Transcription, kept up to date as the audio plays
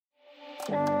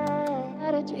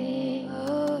Welcome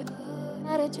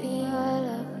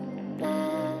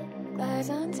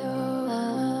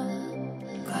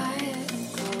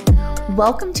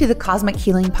to the Cosmic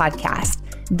Healing Podcast.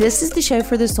 This is the show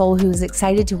for the soul who is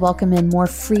excited to welcome in more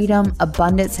freedom,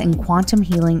 abundance, and quantum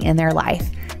healing in their life.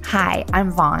 Hi,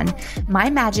 I'm Vaughn. My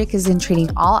magic is in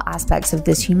treating all aspects of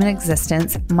this human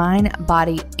existence, mind,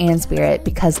 body, and spirit,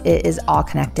 because it is all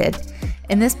connected.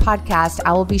 In this podcast,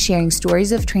 I will be sharing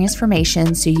stories of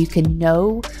transformation so you can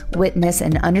know, witness,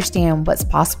 and understand what's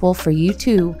possible for you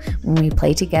too when we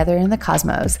play together in the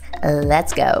cosmos.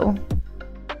 Let's go.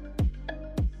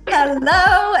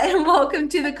 Hello, and welcome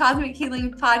to the Cosmic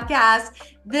Healing Podcast.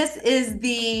 This is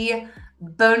the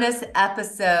bonus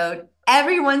episode,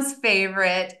 everyone's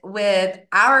favorite, with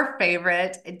our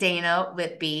favorite, Dana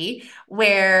Whitby,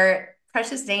 where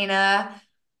Precious Dana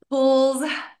pulls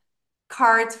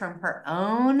cards from her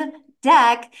own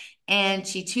deck and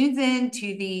she tunes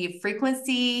into the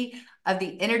frequency of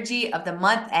the energy of the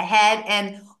month ahead.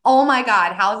 And oh my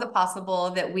God, how is it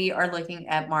possible that we are looking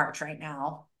at March right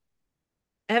now?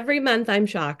 Every month I'm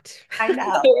shocked. I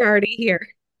know. We're already here,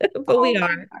 but we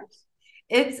are. Gosh.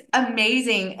 It's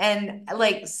amazing. And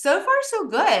like, so far, so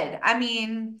good. I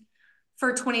mean,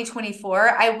 for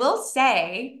 2024, I will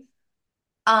say,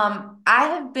 I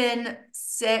have been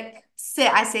sick.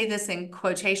 I say this in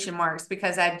quotation marks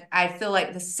because I feel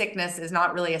like the sickness is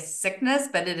not really a sickness,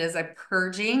 but it is a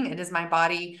purging. It is my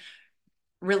body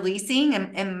releasing,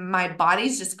 and my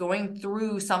body's just going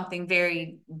through something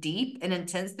very deep and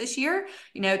intense this year.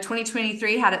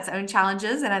 2023 had its own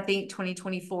challenges, and I think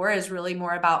 2024 is really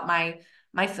more about my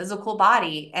physical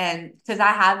body. And because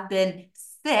I have been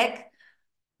sick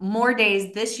more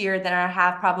days this year than I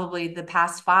have probably the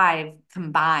past 5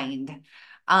 combined.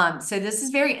 So this is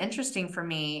very interesting for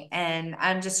me, and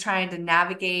I'm just trying to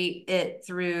navigate it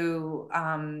through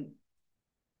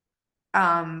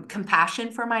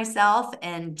compassion for myself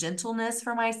and gentleness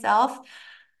for myself.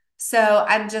 So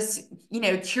I'm just,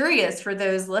 curious for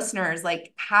those listeners,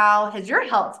 like, how has your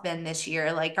health been this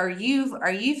year? Like, are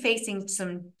you facing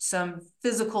some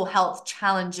physical health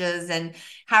challenges, and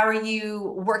how are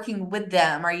you working with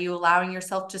them? Are you allowing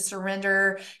yourself to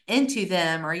surrender into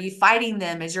them? Are you fighting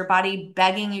them? Is your body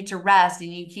begging you to rest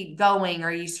and you keep going?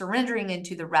 Are you surrendering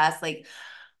into the rest? Like,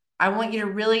 I want you to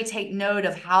really take note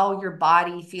of how your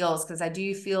body feels, because I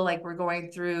do feel like we're going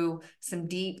through some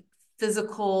deep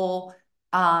physical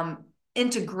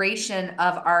integration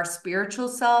of our spiritual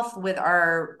self with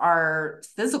our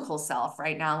physical self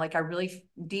right now. Like, I really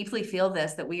deeply feel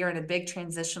this, that we are in a big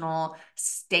transitional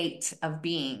state of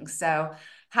being. So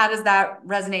how does that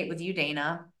resonate with you,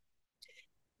 Dana?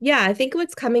 Yeah, I think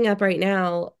what's coming up right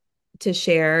now to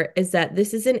share is that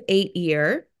this is an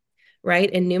 8-year, right,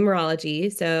 in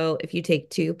numerology. So if you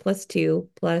take 2 plus 2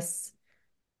 plus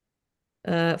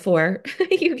 4,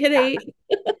 you get 8.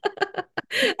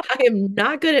 I am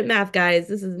not good at math, guys.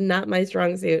 This is not my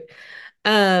strong suit.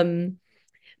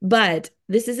 But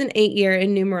this is an 8-year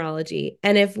in numerology.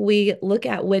 And if we look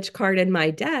at which card in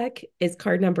my deck is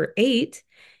card number 8,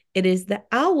 it is the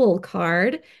owl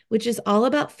card, which is all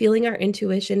about feeling our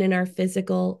intuition in our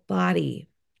physical body.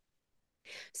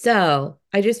 So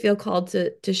I just feel called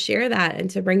to share that and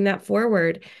to bring that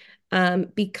forward,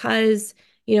 because,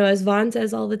 as Vaughn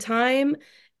says all the time,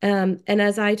 and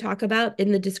as I talk about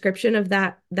in the description of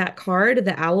that card,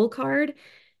 the owl card,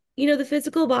 the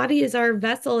physical body is our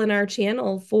vessel and our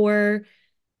channel for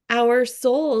our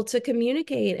soul to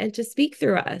communicate and to speak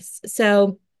through us.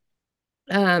 So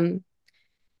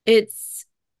it's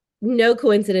no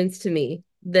coincidence to me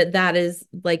that that is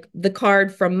like the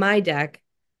card from my deck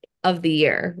of the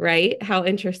year, right? How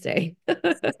interesting.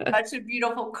 Such a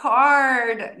beautiful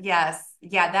card. Yes.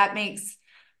 Yeah, that makes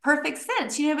perfect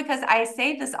sense, because I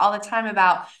say this all the time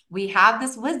about, we have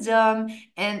this wisdom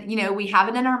and, we have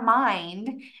it in our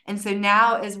mind. And so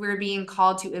now, as we're being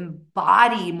called to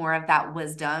embody more of that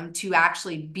wisdom, to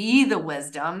actually be the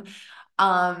wisdom,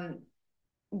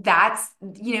 that's,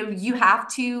 you have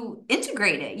to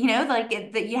integrate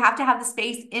it, that you have to have the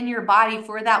space in your body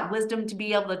for that wisdom to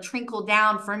be able to trickle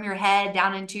down from your head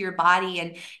down into your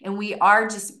body. And we are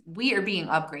being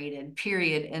upgraded,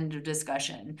 period, end of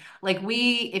discussion. Like,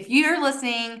 if you're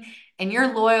listening and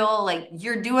you're loyal, like,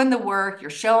 you're doing the work, you're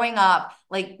showing up,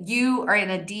 like, you are in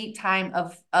a deep time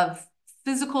of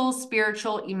physical,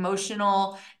 spiritual,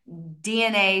 emotional,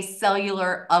 DNA,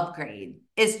 cellular upgrade.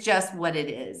 It's just what it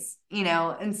is,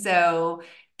 and so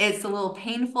it's a little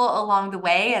painful along the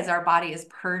way as our body is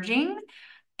purging,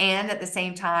 and at the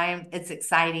same time, it's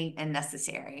exciting and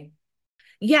necessary.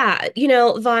 Yeah,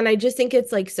 Vaughn, I just think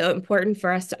it's like so important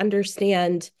for us to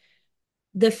understand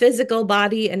the physical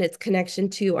body and its connection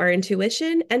to our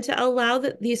intuition and to allow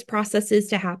these processes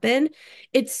to happen.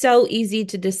 It's so easy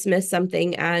to dismiss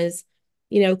something as,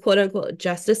 quote unquote,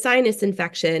 just a sinus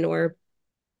infection or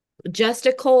just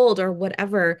a cold or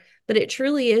whatever, but it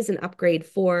truly is an upgrade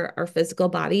for our physical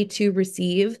body to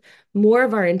receive more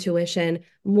of our intuition,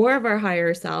 more of our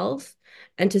higher self,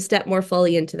 and to step more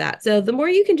fully into that. So the more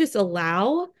you can just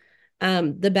allow,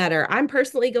 the better. I'm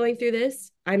personally going through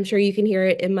this. I'm sure you can hear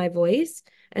it in my voice.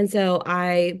 And so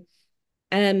I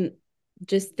am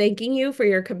just thanking you for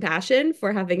your compassion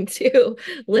for having to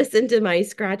listen to my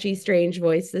scratchy, strange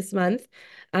voice this month.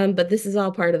 But this is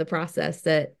all part of the process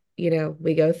that,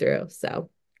 we go through. So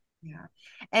Yeah.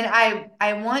 And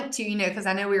I want to, because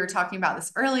I know we were talking about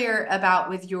this earlier about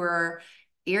with your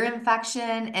ear infection.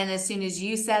 And as soon as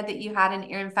you said that you had an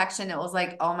ear infection, it was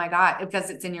like, oh my God, because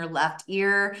it's in your left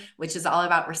ear, which is all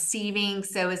about receiving.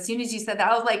 So as soon as you said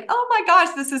that, I was like, oh my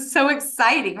gosh, this is so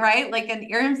exciting, right? Like an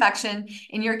ear infection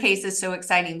in your case is so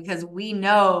exciting because we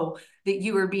know that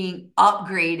you are being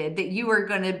upgraded, that you are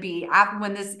going to be, after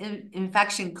when this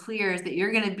infection clears, that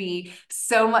you're going to be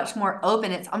so much more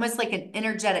open. It's almost like an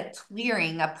energetic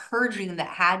clearing, a purging that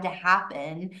had to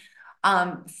happen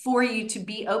for you to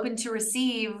be open to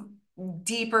receive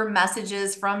deeper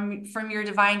messages from your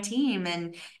divine team.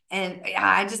 And yeah,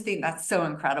 I just think that's so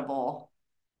incredible.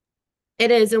 it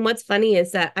is. And what's funny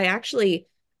is that I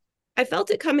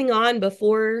felt it coming on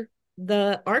before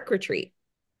the ARC retreat.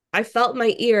 I felt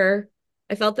my ear,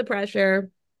 I felt the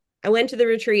pressure. I went to the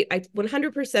retreat. I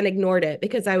 100% ignored it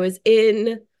because I was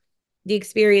in the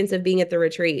experience of being at the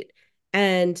retreat.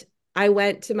 And I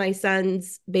went to my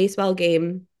son's baseball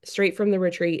game straight from the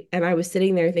retreat. And I was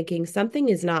sitting there thinking, something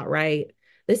is not right.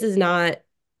 This is not,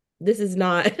 this is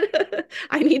not,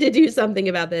 I need to do something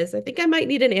about this. I think I might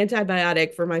need an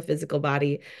antibiotic for my physical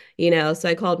body, So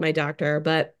I called my doctor.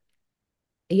 But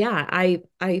yeah,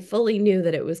 I fully knew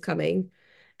that it was coming.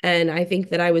 And I think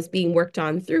that I was being worked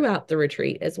on throughout the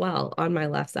retreat as well on my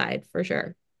left side for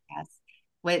sure. Yes.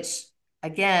 Which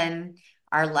again,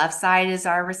 our left side is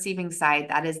our receiving side.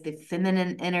 That is the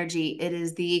feminine energy. It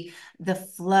is the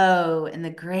flow and the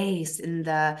grace and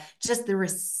the just the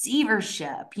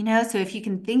receivership. So if you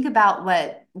can think about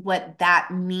what that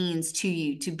means to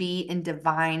you to be in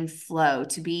divine flow,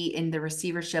 to be in the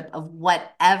receivership of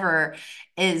whatever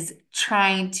is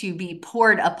trying to be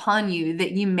poured upon you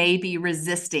that you may be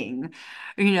resisting.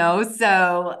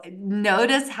 So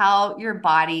notice how your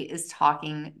body is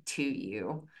talking to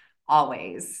you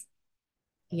always.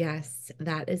 Yes,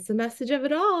 that is the message of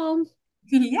it all.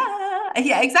 Yeah,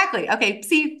 exactly. Okay,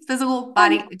 see, physical Done.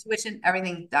 body, intuition,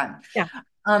 everything done. Yeah.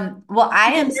 Well, I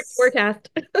Again, am March forecast.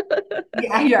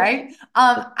 yeah, you're right.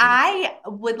 I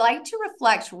would like to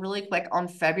reflect really quick on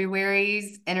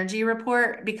February's energy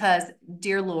report because,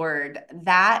 dear Lord,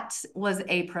 that was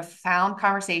a profound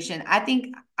conversation. I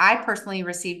think I personally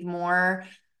received more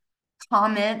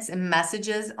comments and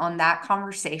messages on that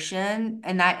conversation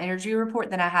and that energy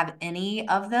report than I have any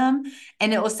of them.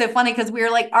 And it was so funny because we were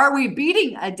like, are we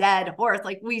beating a dead horse?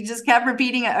 Like we just kept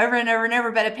repeating it over and over and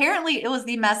over. But apparently it was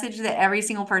the message that every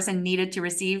single person needed to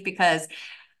receive because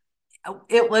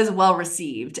it was well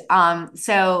received.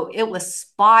 So it was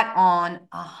spot on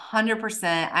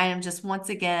 100%. I am just once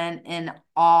again in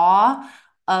awe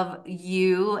of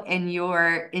you and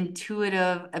your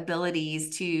intuitive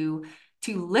abilities to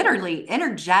literally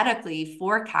energetically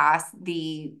forecast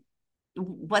the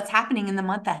what's happening in the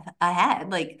month ahead.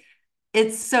 Like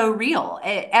it's so real.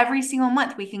 Every single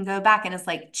month we can go back and it's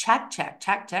like check, check,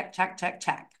 check, check, check, check,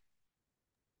 check.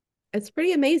 It's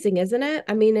pretty amazing, isn't it?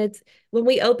 I mean, it's when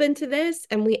we open to this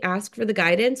and we ask for the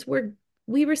guidance,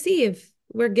 we receive.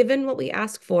 We're given what we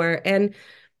ask for, and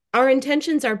our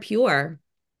intentions are pure.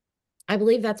 I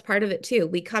believe that's part of it too.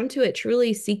 We come to it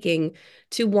truly seeking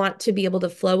to want to be able to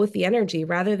flow with the energy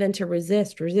rather than to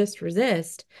resist, resist,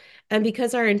 resist. And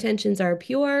because our intentions are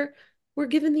pure, we're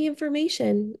given the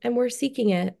information and we're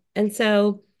seeking it. And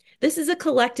so this is a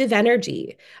collective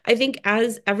energy. I think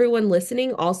as everyone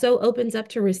listening also opens up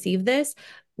to receive this,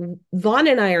 Vaughn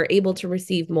and I are able to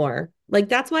receive more. Like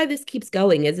that's why this keeps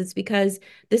going, is it's because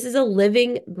this is a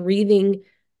living, breathing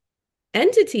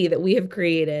entity that we have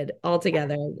created all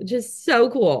together, which is so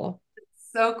cool.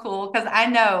 So cool because I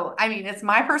mean, it's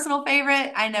my personal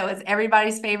favorite. I know it's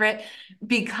everybody's favorite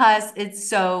because it's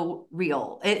so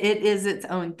real. It is its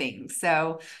own thing.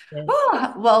 So, Yes.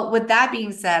 well, with that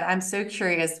being said, I'm so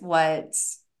curious what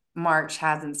March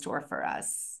has in store for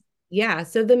us. Yeah.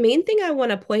 So the main thing I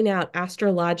want to point out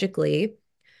astrologically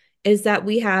is that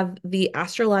we have the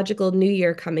astrological new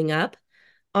year coming up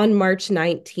on March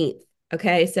 19th.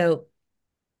 Okay. So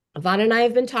Yvonne and I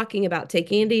have been talking about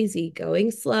taking it easy,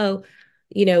 going slow,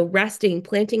 resting,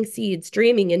 planting seeds,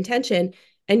 dreaming, intention.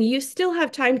 And you still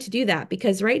have time to do that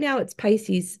because right now it's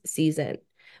Pisces season,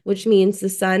 which means the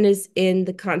sun is in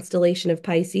the constellation of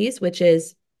Pisces, which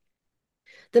is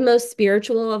the most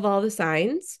spiritual of all the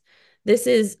signs. This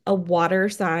is a water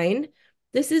sign.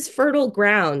 This is fertile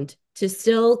ground to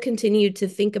still continue to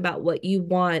think about what you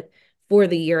want for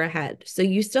the year ahead. So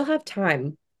you still have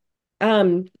time.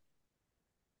 Um,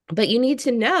 but you need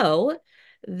to know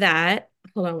that,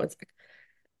 hold on one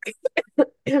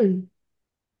second.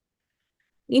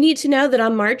 You need to know that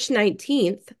on March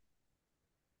 19th,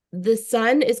 the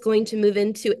sun is going to move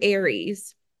into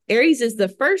Aries. Aries is the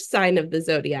first sign of the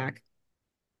zodiac.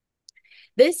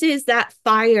 This is that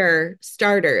fire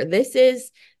starter. This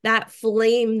is that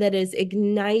flame that is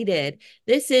ignited.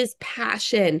 This is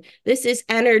passion. This is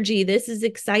energy. This is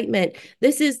excitement.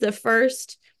 This is the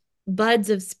first buds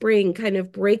of spring kind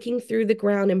of breaking through the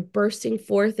ground and bursting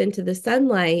forth into the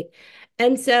sunlight.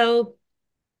 And so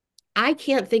I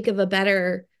can't think of a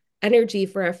better energy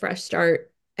for a fresh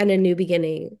start and a new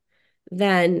beginning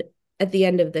than at the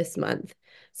end of this month.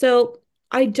 So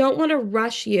I don't want to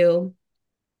rush you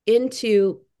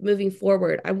into moving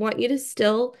forward. I want you to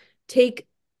still take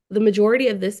the majority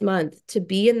of this month to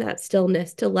be in that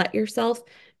stillness, to let yourself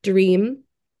dream,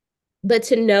 but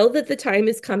to know that the time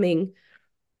is coming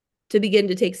to begin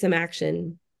to take some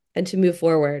action and to move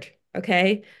forward.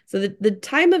 Okay. So the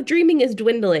time of dreaming is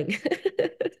dwindling,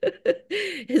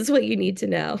 is what you need to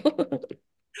know.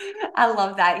 I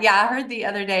love that. Yeah, I heard the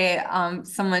other day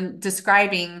someone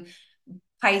describing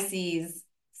Pisces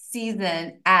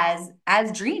season as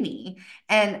dreamy,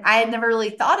 and I had never really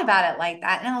thought about it like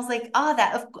that. And I was like,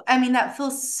 oh, I mean, that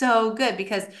feels so good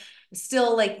because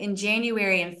still like in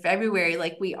January and February,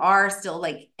 like we are still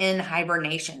like in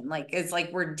hibernation. Like it's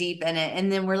like we're deep in it.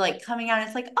 And then we're like coming out,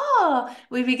 it's like, oh,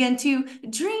 we begin to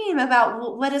dream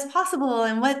about what is possible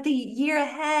and what the year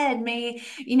ahead may,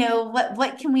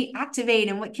 what can we activate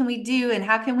and what can we do and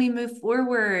how can we move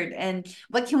forward and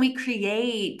what can we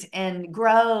create and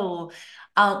grow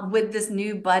with this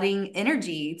new budding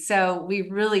energy. So we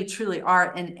really truly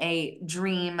are in a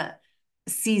dream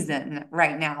season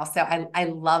right now. So I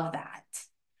love that.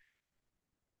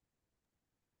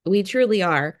 We truly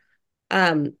are.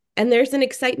 And there's an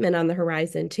excitement on the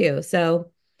horizon too.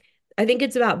 So I think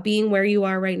it's about being where you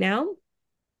are right now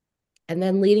and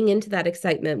then leading into that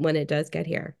excitement when it does get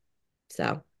here.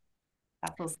 So,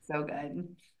 That feels so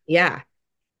good. yeah.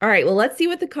 All right. Well, let's see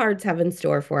what the cards have in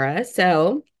store for us.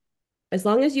 So, as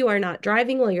long as you are not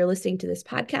driving while you're listening to this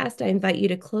podcast, I invite you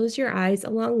to close your eyes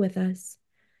along with us,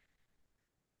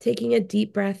 taking a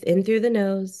deep breath in through the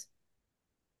nose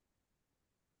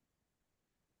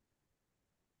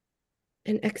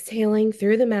and exhaling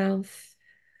through the mouth.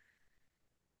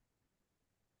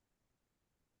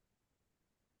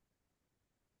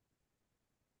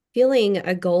 Feeling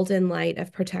a golden light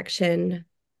of protection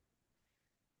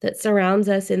that surrounds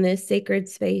us in this sacred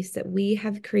space that we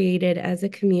have created as a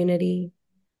community.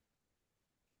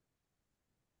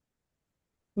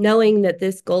 Knowing that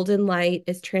this golden light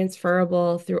is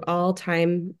transferable through all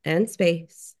time and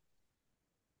space.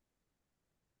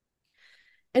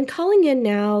 And calling in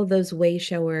now those way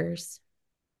showers,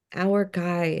 our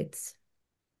guides,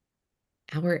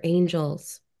 our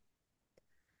angels,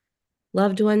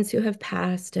 loved ones who have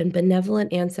passed, and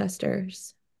benevolent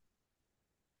ancestors,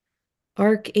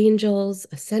 archangels,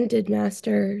 ascended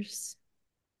masters,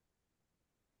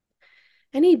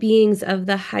 any beings of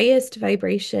the highest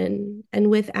vibration and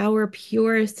with our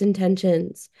purest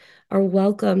intentions are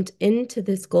welcomed into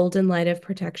this golden light of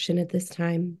protection at this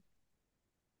time.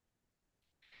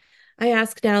 I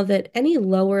ask now that any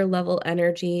lower level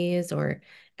energies or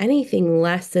anything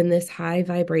less than this high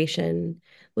vibration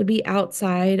would be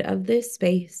outside of this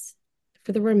space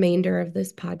for the remainder of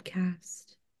this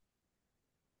podcast,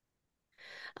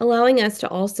 allowing us to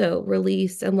also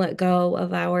release and let go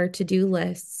of our to-do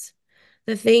lists,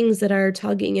 the things that are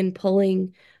tugging and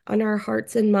pulling on our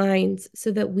hearts and minds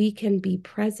so that we can be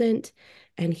present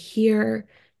and here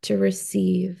to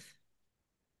receive.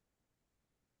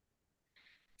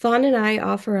 Fawn and I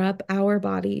offer up our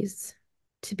bodies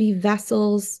to be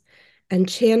vessels and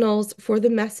channels for the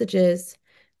messages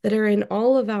that are in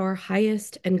all of our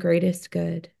highest and greatest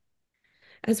good.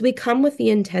 As we come with the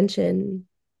intention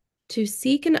to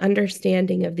seek an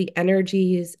understanding of the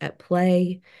energies at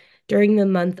play during the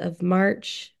month of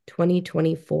March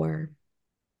 2024.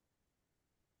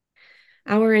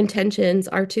 Our intentions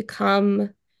are to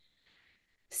come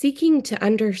seeking to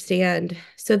understand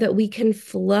so that we can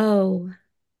flow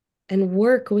and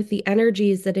work with the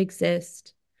energies that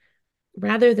exist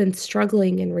rather than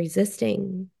struggling and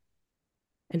resisting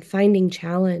and finding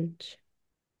challenge.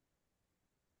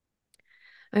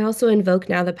 I also invoke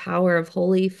now the power of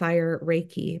holy fire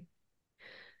Reiki,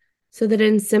 so that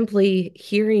in simply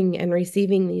hearing and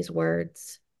receiving these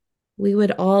words, we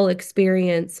would all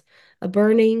experience a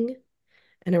burning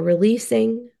and a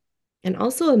releasing and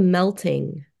also a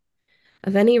melting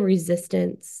of any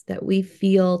resistance that we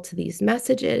feel to these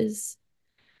messages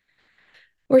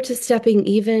or to stepping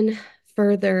even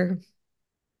further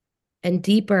and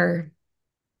deeper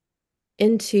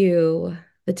into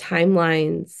the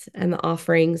timelines and the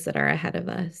offerings that are ahead of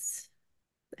us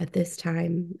at this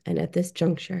time and at this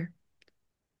juncture.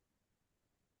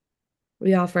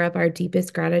 We offer up our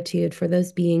deepest gratitude for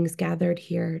those beings gathered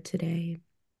here today.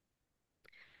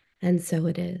 And so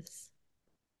it is.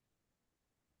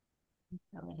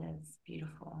 So it is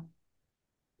beautiful.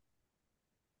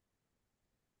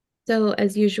 So,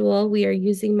 as usual, we are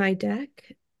using my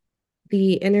deck,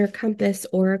 the Inner Compass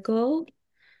Oracle,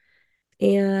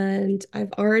 and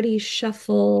I've already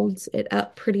shuffled it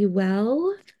up pretty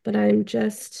well, but I'm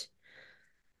just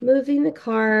moving the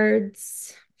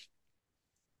cards.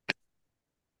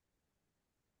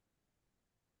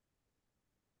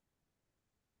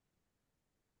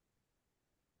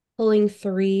 Pulling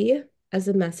 3 as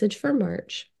a message for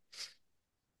March.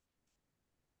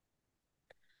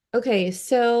 Okay,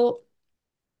 so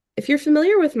if you're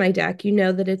familiar with my deck, you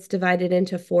know that it's divided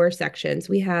into 4 sections.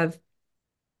 We have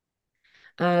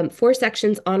 4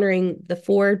 sections honoring the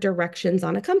 4 directions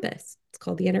on a compass. It's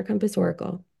called the Inner Compass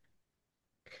Oracle.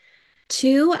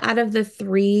 2 out of the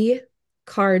 3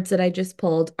 cards that I just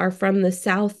pulled are from the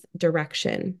south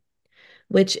direction,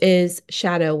 which is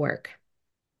shadow work.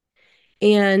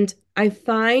 And I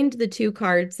find the 2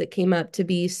 cards that came up to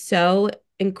be so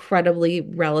incredibly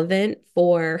relevant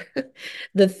for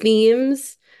the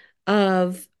themes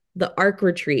of the ARC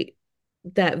retreat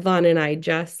that Vaughn and I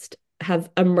just have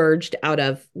emerged out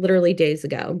of literally days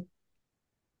ago.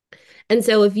 And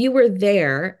so if you were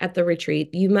there at the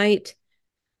retreat, you might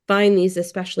find these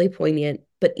especially poignant.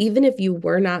 But even if you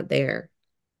were not there,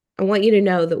 I want you to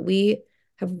know that we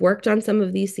have worked on some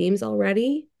of these themes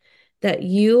already, that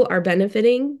you are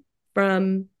benefiting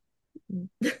from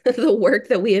the work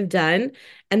that we have done,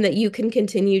 and that you can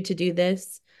continue to do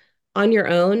this on your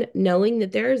own, knowing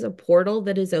that there is a portal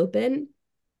that is open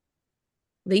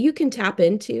that you can tap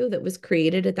into that was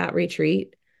created at that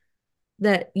retreat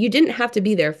that you didn't have to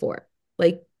be there for.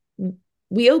 Like,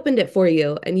 we opened it for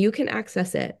you and you can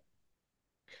access it.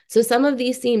 So some of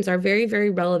these themes are very, very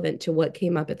relevant to what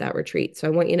came up at that retreat. So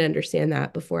I want you to understand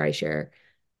that before I share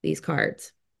these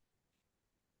cards.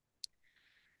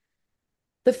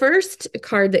 The first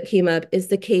card that came up is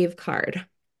the cave card,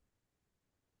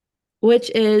 which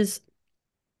is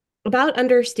about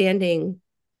understanding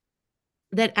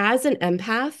that as an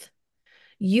empath,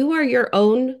 you are your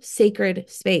own sacred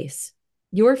space.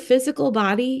 Your physical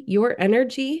body, your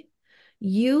energy,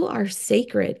 you are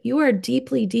sacred. You are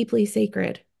deeply, deeply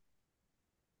sacred.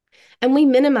 And we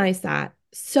minimize that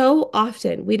so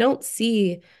often. We don't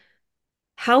see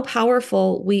how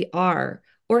powerful we are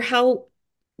or how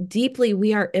deeply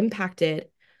we are impacted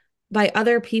by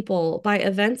other people, by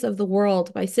events of the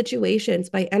world, by situations,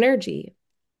 by energy.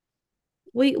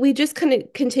 We just kind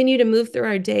of continue to move through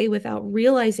our day without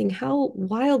realizing how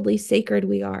wildly sacred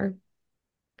we are.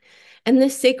 And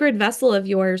this sacred vessel of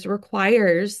yours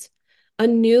requires a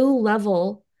new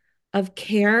level of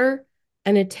care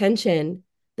and attention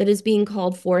that is being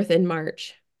called forth in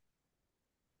March.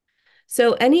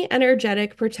 So, any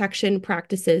energetic protection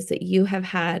practices that you have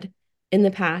had in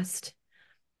the past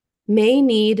may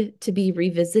need to be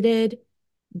revisited,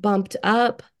 bumped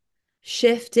up,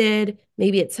 shifted.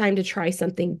 Maybe it's time to try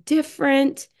something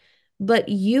different, but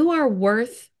you are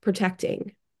worth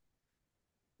protecting.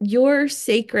 Your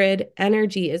sacred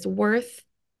energy is worth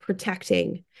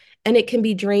protecting, and it can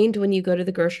be drained when you go to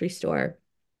the grocery store.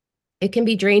 It can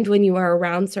be drained when you are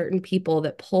around certain people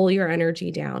that pull your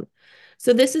energy down.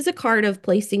 So, this is a card of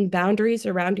placing boundaries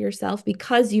around yourself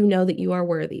because you know that you are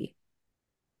worthy.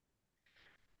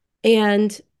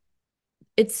 And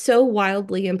it's so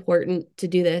wildly important to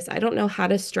do this. I don't know how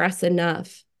to stress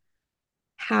enough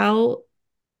how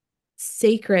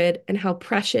sacred and how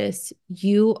precious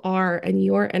you are and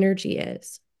your energy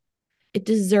is. It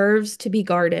deserves to be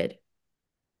guarded.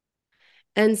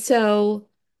 And so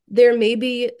there may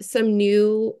be some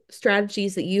new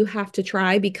strategies that you have to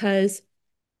try because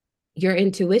your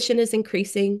intuition is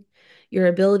increasing, your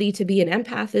ability to be an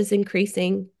empath is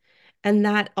increasing. And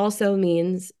that also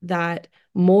means that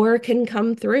more can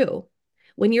come through.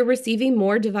 When you're receiving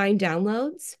more divine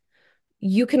downloads,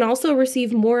 you can also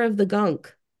receive more of the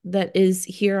gunk. that is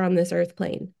here on this earth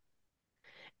plane.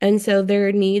 And so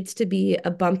there needs to be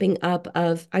a bumping up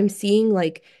of, I'm seeing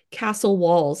like castle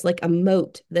walls, like a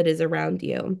moat that is around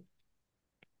you.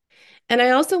 And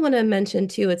I also want to mention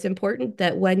too, it's important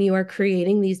that when you are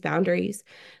creating these boundaries,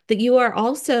 that you are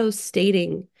also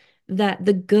stating that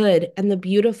the good and the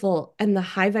beautiful and the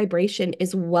high vibration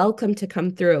is welcome to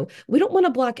come through. We don't want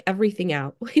to block everything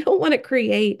out. We don't want to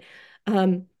create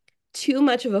um, too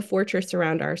much of a fortress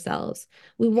around ourselves.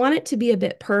 We want it to be a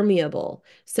bit permeable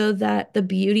so that the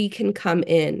beauty can come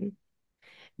in,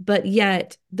 but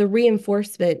yet the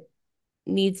reinforcement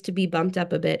needs to be bumped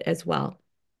up a bit as well.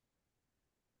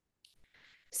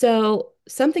 So,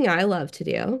 something I love to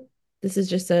do, this is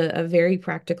just a very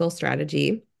practical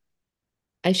strategy.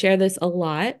 I share this a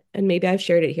lot, and maybe I've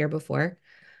shared it here before.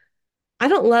 I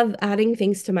don't love adding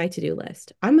things to my to-do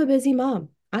list. I'm a busy mom.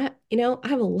 I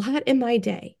have a lot in my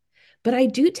day, but I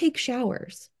do take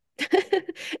showers.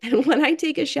 And when I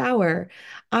take a shower,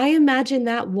 I imagine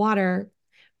that water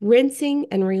rinsing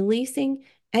and releasing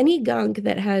any gunk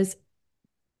that has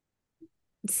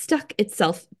stuck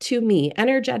itself to me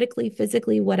energetically,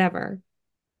 physically, whatever.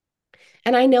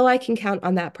 And I know I can count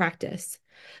on that practice.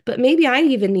 But maybe I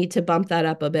even need to bump that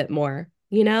up a bit more.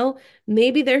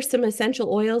 Maybe there's some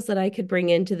essential oils that I could bring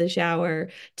into the shower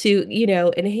to,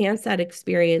 enhance that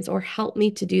experience or help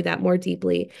me to do that more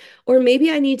deeply. Or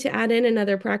maybe I need to add in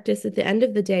another practice at the end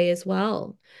of the day as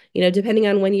well, depending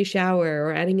on when you shower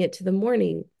or adding it to the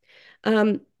morning.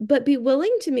 But be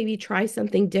willing to maybe try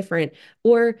something different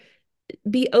or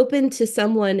be open to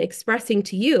someone expressing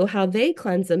to you how they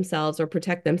cleanse themselves or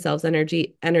protect themselves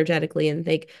energetically and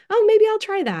think, oh, maybe I'll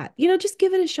try that. Just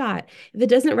give it a shot. If it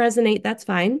doesn't resonate, that's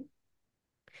fine.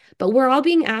 But we're all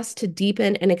being asked to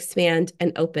deepen and expand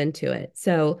and open to it.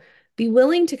 So be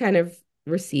willing to kind of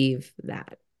receive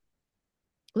that.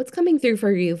 What's coming through for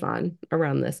you, Vaughn,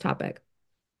 around this topic?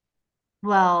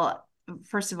 Well,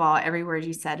 first of all, every word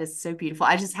you said is so beautiful.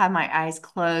 I just have my eyes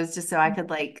closed just so I could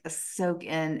like soak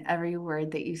in every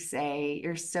word that you say.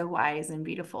 You're so wise and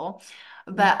beautiful.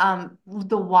 But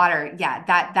the water, yeah,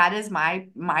 that is my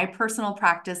personal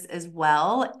practice as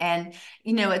well. And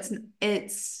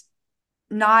it's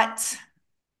not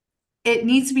it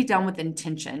needs to be done with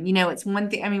intention. It's one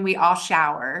thing. I mean, we all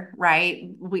shower,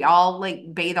 right? We all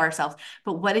like bathe ourselves.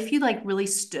 But what if you like really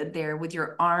stood there with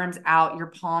your arms out, your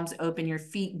palms open, your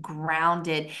feet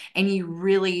grounded, and you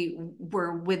really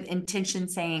were with intention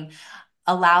saying,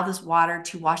 allow this water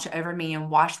to wash over me and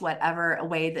wash whatever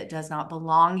away that does not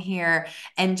belong here,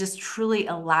 and just truly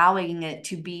allowing it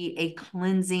to be a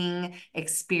cleansing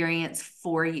experience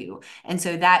for you. And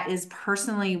so that is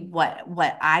personally what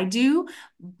I do,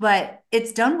 but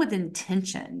it's done with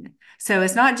intention. So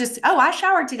it's not just, oh, I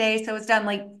showered today, so it's done.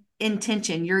 Like,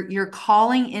 intention. You're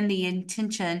calling in the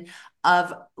intention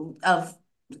of of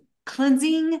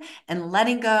cleansing and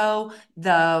letting go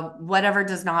the whatever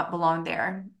does not belong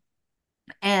there.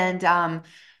 And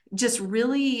just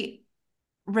really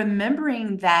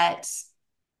remembering that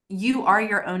you are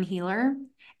your own healer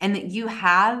and that you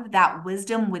have that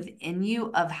wisdom within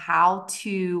you of how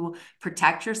to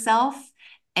protect yourself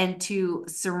and to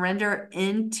surrender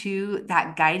into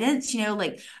that guidance.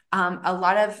 Like, a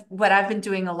lot of what I've been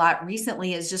doing a lot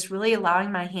recently is just really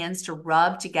allowing my hands to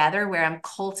rub together where I'm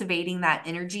cultivating that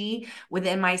energy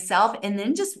within myself and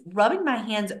then just rubbing my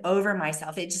hands over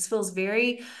myself. It just feels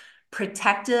very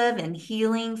protective and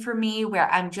healing for me, where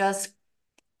I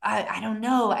don't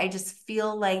know. I just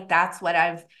feel like that's what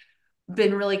I've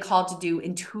been really called to do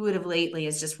intuitively lately,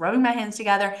 is just rubbing my hands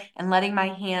together and letting my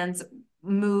hands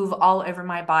move all over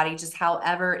my body, just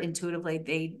however intuitively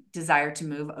they desire to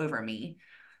move over me.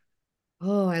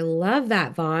 Oh, I love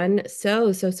that, Vaughn.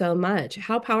 So, so, so much.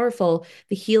 How powerful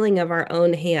the healing of our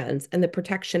own hands and the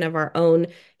protection of our own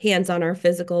hands on our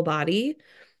physical body.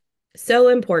 So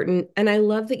important. And I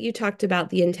love that you talked about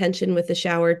the intention with the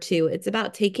shower too. It's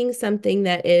about taking something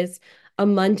that is a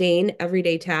mundane,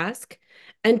 everyday task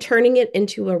and turning it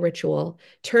into a ritual,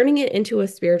 turning it into a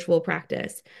spiritual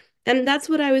practice. And that's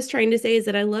what I was trying to say is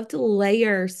that I love to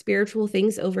layer spiritual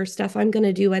things over stuff I'm going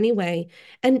to do anyway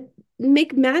and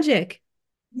make magic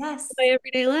Yes. in my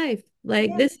everyday life. Like,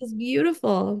 Yes. this is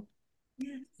beautiful.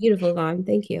 Yes. Beautiful, Vaughn.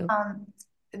 Thank you. Um,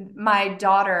 my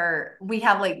daughter, we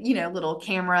have like, little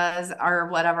cameras or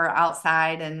whatever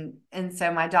outside. And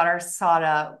so my daughter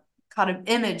caught an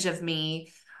image of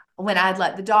me when I'd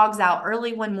let the dogs out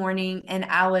early one morning, and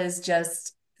I was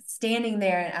just standing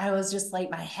there, and I was just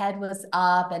like, my head was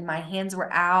up and my hands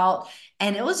were out.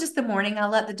 And it was just the morning I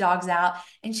let the dogs out.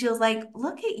 And she was like,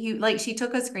 look at you. Like, she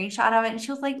took a screenshot of it and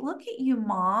she was like, look at you,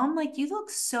 mom. Like, you look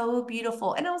so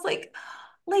beautiful. And I was like,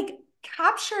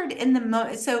 captured in the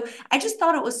moment. So I just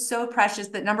thought it was so precious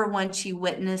that number one, she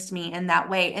witnessed me in that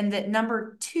way. And that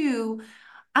number two,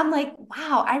 I'm like,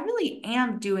 wow, I really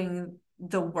am doing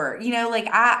the work. Like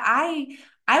I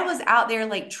was out there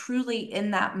like truly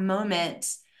in that moment,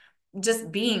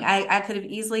 just being. I could have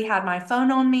easily had my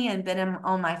phone on me and been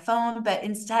on my phone, but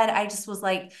instead I just was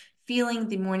like feeling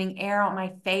the morning air on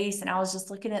my face, and I was just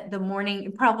looking at the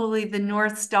morning, probably the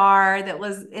North Star that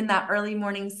was in that early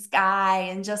morning sky,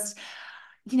 and just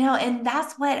and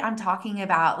that's what I'm talking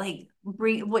about. Like,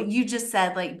 bring what you just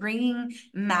said, like bringing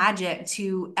magic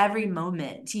to every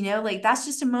moment, like that's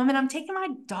just a moment. I'm taking my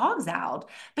dogs out,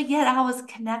 but yet I was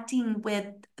connecting with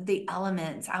the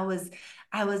elements. I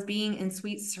was being in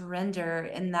sweet surrender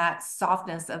in that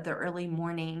softness of the early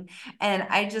morning. And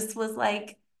I just was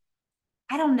like,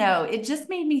 I don't know. It just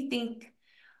made me think,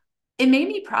 it made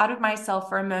me proud of myself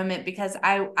for a moment, because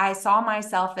I saw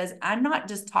myself as, I'm not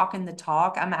just talking the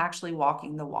talk, I'm actually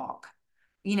walking the walk.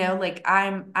 Like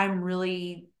I'm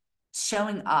really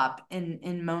showing up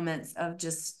in moments of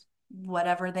just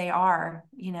whatever they are.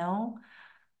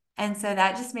 And so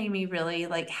that just made me really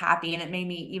like happy, and it made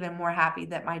me even more happy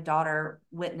that my daughter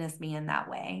witnessed me in that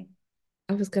way.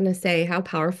 I was going to say how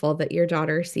powerful that your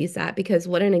daughter sees that because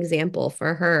what an example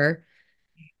for her,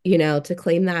 to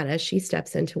claim that as she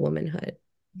steps into womanhood.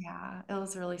 Yeah, it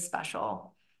was really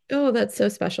special. Oh, that's so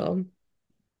special.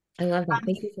 I love that.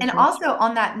 Thank you for And sharing. also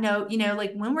on that note,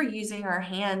 like when we're using our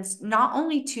hands, not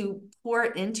only to pour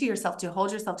it into yourself, to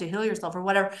hold yourself, to heal yourself or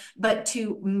whatever, but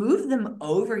to move them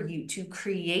over you, to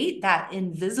create that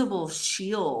invisible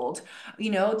shield,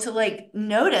 to like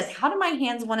notice, how do my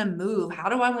hands want to move? How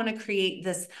do I want to create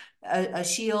this a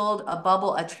shield, a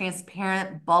bubble, a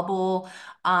transparent bubble?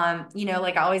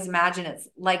 Like I always imagine it's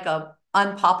like a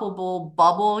unpoppable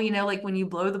bubble, like when you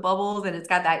blow the bubbles and it's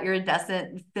got that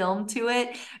iridescent film to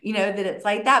it, that it's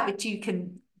like that, but you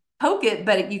can poke it,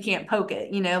 but you can't poke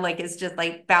it, like it's just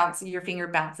like bounce, your finger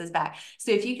bounces back.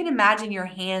 So if you can imagine your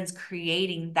hands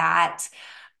creating that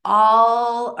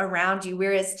all around you,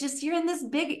 where it's just, you're in this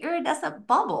big iridescent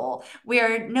bubble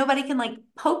where nobody can like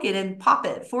poke it and pop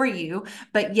it for you,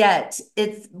 but yet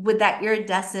it's with that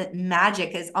iridescent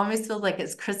magic. It almost feels like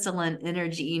it's crystalline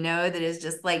energy, that is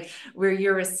just like where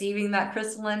you're receiving that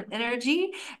crystalline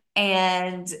energy,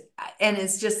 and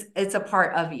it's a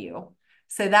part of you.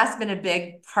 So that's been a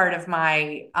big part of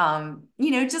my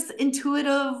just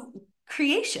intuitive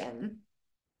creation.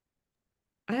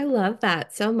 I love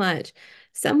that so much.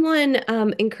 Someone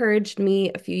encouraged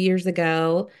me a few years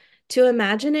ago to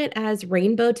imagine it as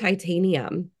rainbow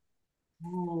titanium.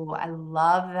 Oh, I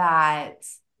love that.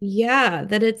 Yeah,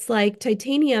 that it's like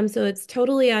titanium, so it's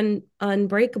totally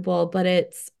unbreakable, but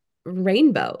it's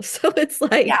rainbow. So it's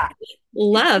like Yeah.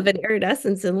 love and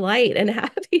iridescence and light and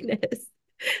happiness.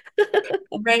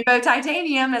 Rainbow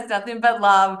titanium is nothing but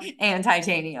love and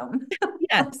titanium.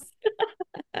 Yes.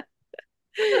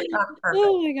 That's perfect.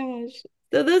 Oh my gosh.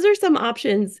 So those are some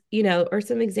options, or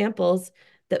some examples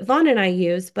that Vaughn and I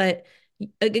use. But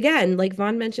again, like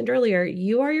Vaughn mentioned earlier,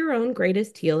 you are your own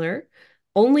greatest healer.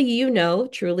 Only you know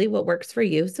truly what works for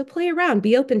you. So play around,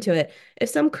 be open to it. If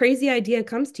some crazy idea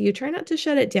comes to you, try not to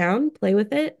shut it down, play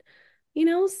with it,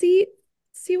 see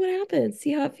what happens,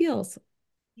 see how it feels.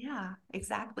 Yeah,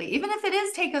 exactly. Even if it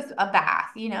is take a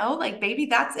bath, like maybe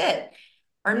that's it.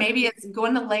 Or Yeah. maybe it's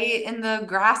going to lay it in the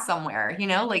grass somewhere,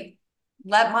 like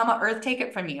let Mama Earth take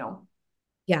it from you.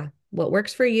 Yeah. What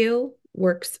works for you,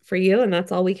 and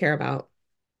that's all we care about.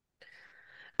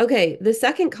 Okay, the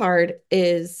second card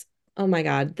is, oh my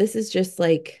God, this is just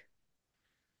like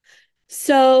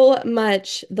so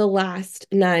much the last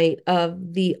night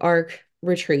of the Arc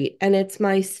retreat, and it's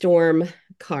my storm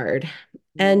card.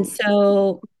 And Ooh.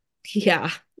 so,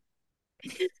 yeah,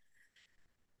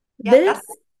 Yep, this, that's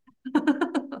it.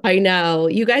 I know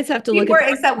you guys have to We look at were, the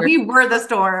except artwork. we were the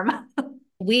storm.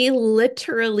 We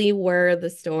literally were the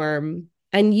storm,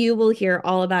 and you will hear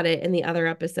all about it in the other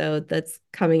episode that's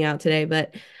coming out today.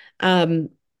 But um,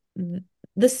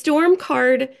 the storm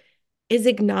card is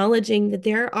acknowledging that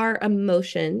there are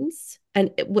emotions.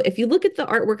 And if you look at the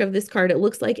artwork of this card, it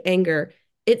looks like anger.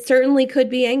 It certainly could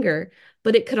be anger,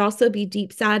 but it could also be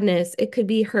deep sadness. It could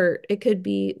be hurt. It could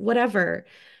be whatever.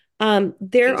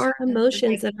 There Suffocation are is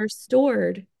emotions like, that are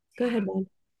stored. Go yeah. ahead, Mom. Go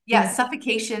Yeah, ahead.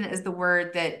 suffocation is the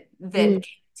word that Mm, came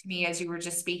to me as you were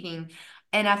just speaking.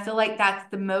 And I feel like that's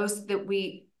the most that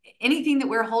we, anything that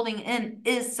we're holding in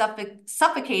is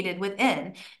suffocated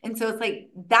within. And so it's like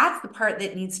that's the part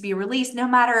that needs to be released, no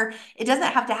matter, it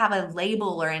doesn't have to have a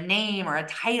label or a name or a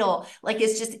title. Like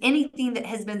it's just anything that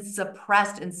has been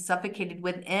suppressed and suffocated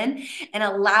within, and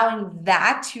allowing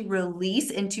that to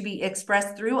release and to be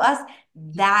expressed through us.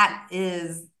 That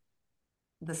is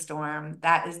the storm.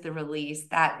 That is the release.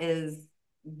 That is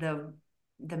the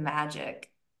the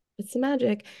magic It's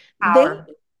magic. They power.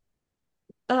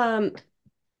 um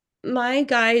my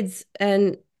guides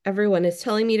and everyone is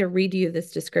telling me to read you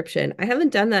this description. I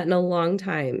haven't done that in a long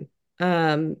time.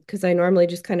 Because I normally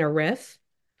just kind of riff,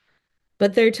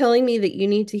 but they're telling me that you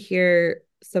need to hear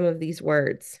some of these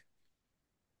words.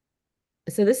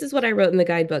 So this is what I wrote in the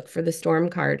guidebook for the storm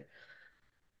card.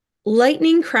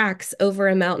 Lightning cracks over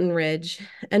a mountain ridge,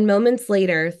 and moments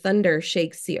later, thunder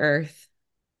shakes the earth.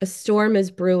 A storm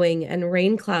is brewing, and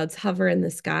rain clouds hover in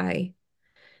the sky.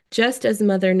 Just as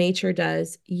Mother Nature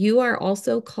does, you are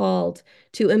also called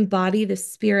to embody the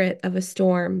spirit of a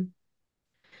storm.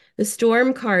 The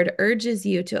storm card urges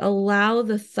you to allow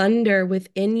the thunder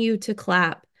within you to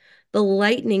clap, the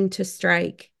lightning to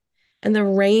strike, and the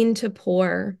rain to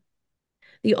pour.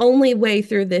 The only way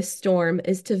through this storm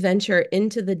is to venture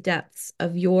into the depths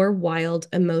of your wild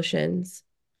emotions.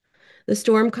 The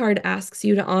storm card asks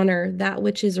you to honor that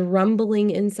which is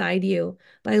rumbling inside you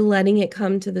by letting it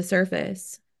come to the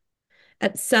surface.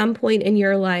 At some point in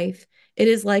your life, it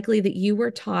is likely that you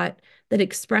were taught that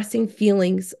expressing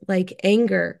feelings like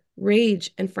anger,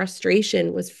 rage, and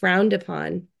frustration was frowned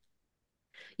upon.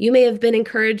 You may have been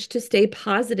encouraged to stay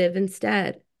positive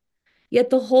instead. Yet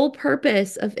the whole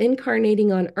purpose of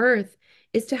incarnating on earth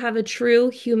is to have a true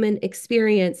human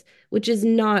experience, which is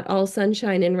not all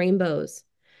sunshine and rainbows.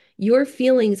 Your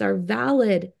feelings are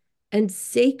valid and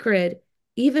sacred,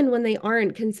 even when they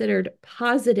aren't considered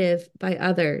positive by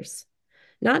others.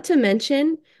 Not to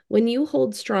mention, when you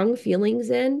hold strong feelings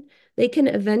in, they can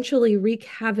eventually wreak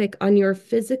havoc on your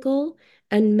physical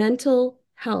and mental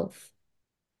health.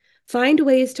 Find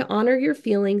ways to honor your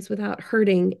feelings without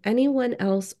hurting anyone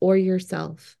else or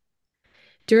yourself.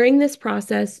 During this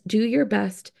process, do your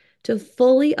best to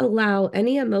fully allow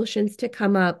any emotions to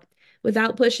come up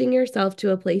without pushing yourself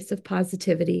to a place of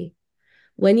positivity.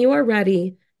 When you are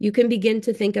ready, you can begin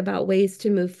to think about ways to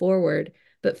move forward.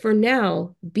 But for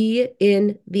now, be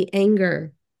in the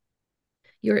anger.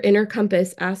 Your inner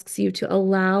compass asks you to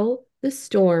allow the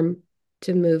storm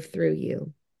to move through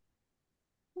you.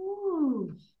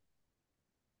 Ooh,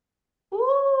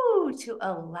 ooh, to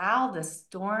allow the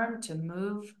storm to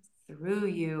move through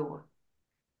you.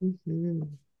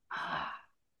 Mhm.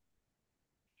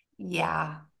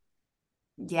 Yeah,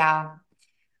 yeah,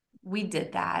 we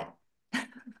did that.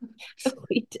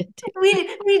 We did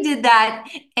it. We did that,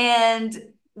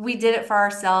 and we did it for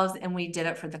ourselves, and we did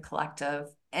it for the collective.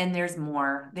 And there's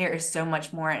more. There is so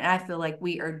much more. And I feel like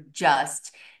we are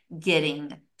just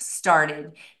getting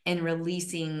started in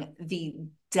releasing the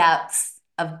depths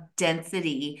of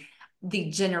density,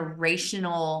 the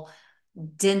generational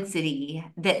density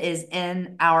that is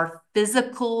in our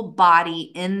physical body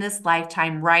in this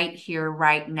lifetime, right here,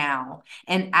 right now.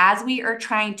 And as we are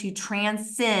trying to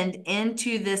transcend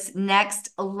into this next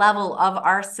level of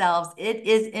ourselves, it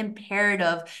is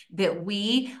imperative that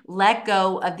we let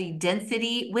go of the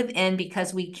density within,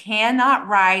 because we cannot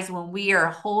rise when we are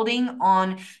holding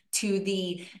on to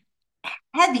the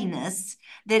heaviness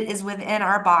that is within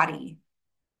our body.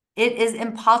 It is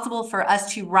impossible for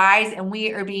us to rise, and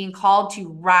we are being called to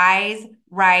rise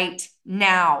right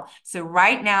now. So,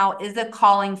 right now is a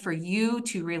calling for you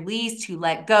to release, to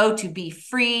let go, to be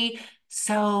free,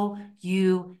 so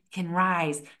you can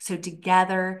rise. So,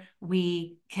 together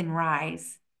we can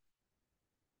rise.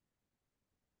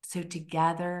 So,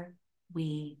 together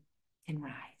we can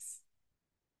rise.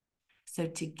 So,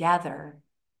 together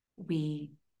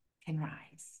we can rise.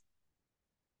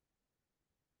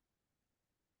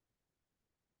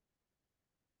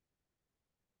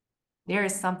 There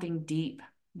is something deep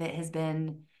that has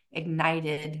been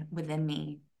ignited within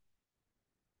me.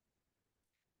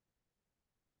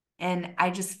 And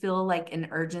I just feel like an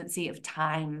urgency of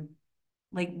time.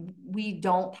 Like we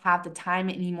don't have the time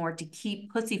anymore to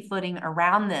keep pussyfooting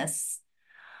around this.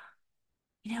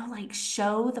 Like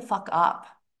show the fuck up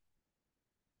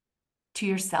to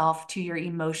yourself, to your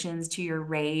emotions, to your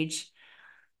rage,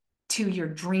 to your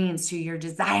dreams, to your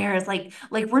desires. Like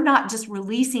we're not just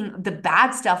releasing the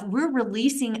bad stuff, we're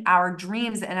releasing our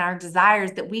dreams and our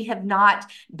desires that we have not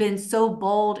been so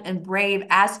bold and brave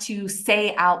as to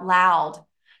say out loud,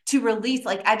 to release.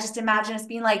 Like I just imagine us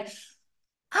being like,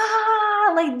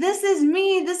 like this is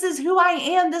me, this is who I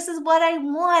am, this is what I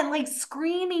want, like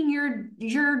screaming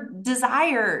your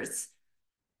desires,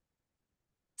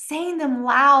 saying them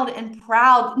loud and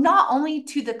proud, not only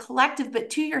to the collective, but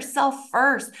to yourself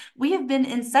first. We have been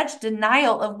in such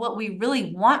denial of what we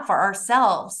really want for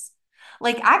ourselves.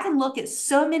 Like I can look at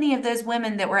so many of those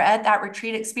women that were at that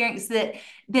retreat experience that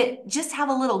just have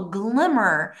a little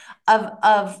glimmer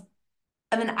of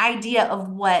an idea of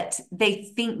what they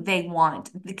think they want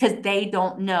because they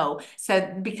don't know.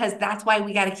 So, because that's why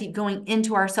we got to keep going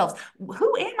into ourselves.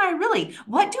 Who am I really?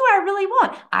 What do I really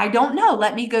want? I don't know.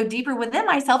 Let me go deeper within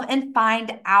myself and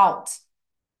find out.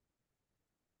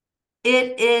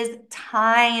 It is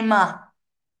time.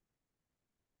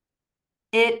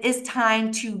 It is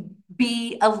time to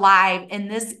be alive. And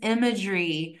this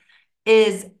imagery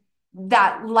is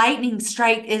that lightning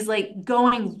strike is like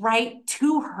going right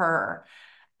to her,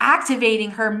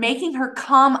 activating her, making her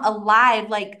come alive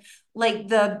like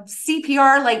the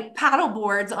CPR like paddle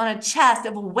boards on a chest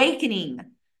of awakening.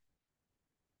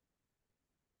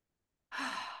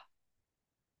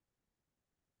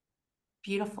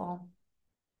 Beautiful.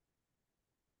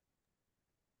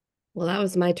 Well, that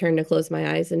was my turn to close my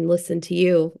eyes and listen to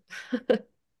you.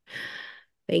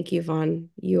 Thank you, Vaughn.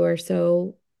 You are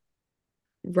so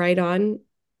right on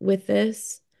with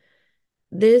this.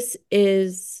 This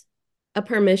is a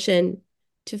permission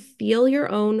to feel your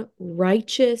own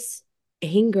righteous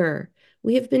anger.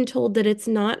 We have been told that it's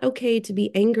not okay to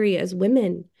be angry as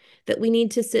women, that we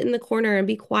need to sit in the corner and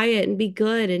be quiet and be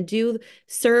good and do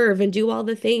serve and do all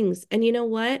the things. And you know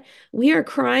what? We are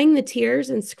crying the tears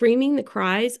and screaming the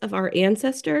cries of our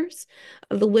ancestors,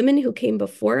 of the women who came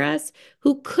before us,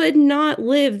 who could not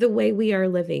live the way we are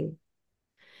living.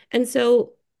 And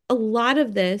so a lot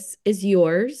of this is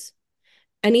yours,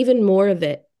 and even more of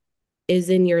it is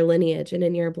in your lineage and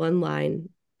in your bloodline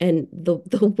and the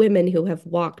women who have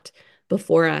walked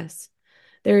before us.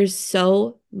 There's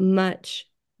so much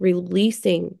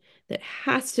releasing that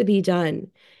has to be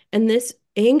done. And this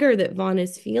anger that Vaughn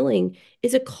is feeling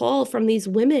is a call from these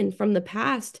women from the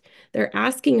past. They're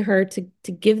asking her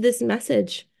to give this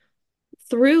message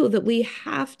through, that we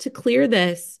have to clear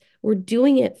this. We're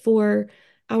doing it for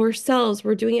ourselves.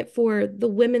 We're doing it for the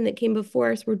women that came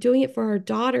before us. We're doing it for our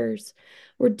daughters.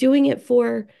 We're doing it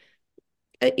for,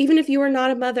 even if you are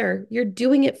not a mother, you're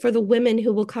doing it for the women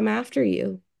who will come after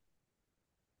you.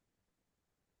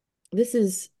 This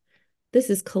is this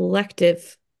is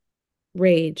collective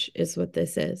rage is what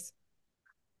this is.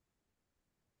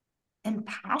 And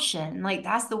passion, like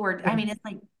that's the word. I Yeah. mean, it's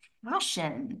like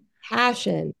passion.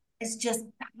 Passion. It's just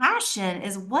passion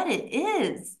is what it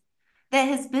is that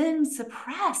has been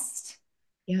suppressed.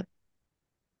 Yep.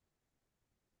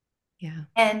 Yeah.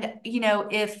 And,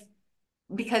 if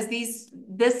because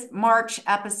this March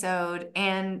episode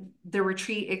and the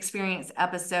retreat experience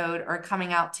episode are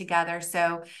coming out together.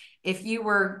 So if you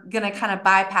were going to kind of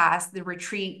bypass the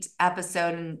retreat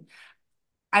episode, and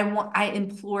I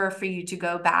implore for you to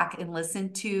go back and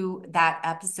listen to that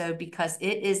episode because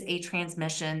it is a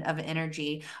transmission of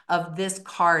energy of this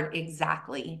card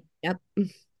exactly. Yep.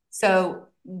 So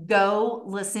go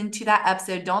listen to that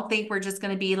episode. Don't think we're just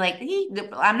going to be like, hey,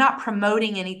 I'm not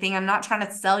promoting anything. I'm not trying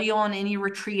to sell you on any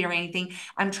retreat or anything.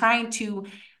 I'm trying to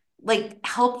like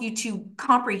help you to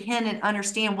comprehend and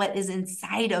understand what is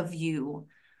inside of you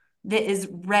that is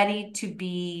ready to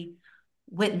be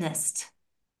witnessed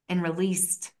and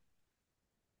released.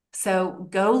 So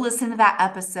go listen to that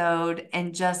episode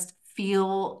and just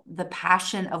feel the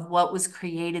passion of what was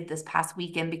created this past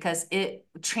weekend because it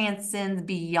transcends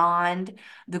beyond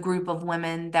the group of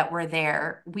women that were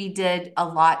there. We did a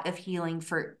lot of healing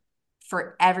for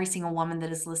every single woman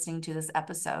that is listening to this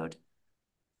episode.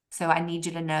 So I need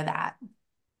you to know that.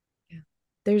 Yeah.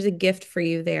 There's a gift for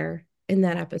you there in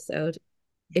that episode.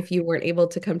 Yeah. If you weren't able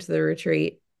to come to the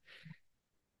retreat,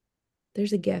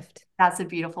 there's a gift. That's a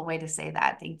beautiful way to say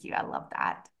that. Thank you. I love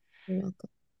that. You're welcome.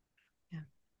 Yeah.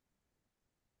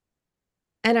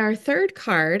 And our third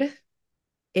card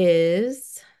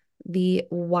is the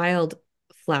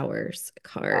wildflowers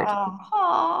card.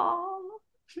 Oh.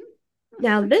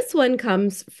 Now, this one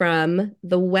comes from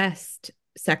the West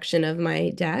section of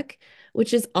my deck,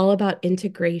 which is all about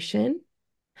integration.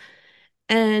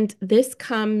 And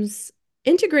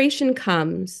integration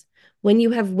comes when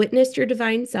you have witnessed your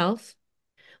divine self,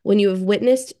 when you have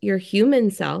witnessed your human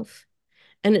self,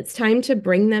 and it's time to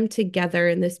bring them together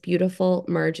in this beautiful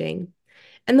merging.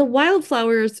 And the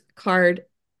wildflowers card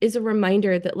is a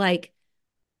reminder that, like,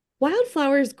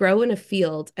 wildflowers grow in a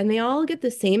field and they all get the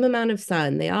same amount of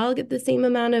sun, they all get the same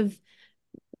amount of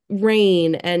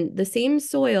rain and the same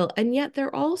soil, and yet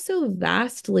they're all so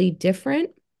vastly different.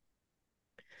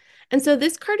 And so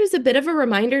this card is a bit of a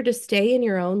reminder to stay in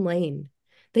your own lane,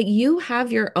 that you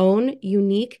have your own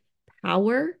unique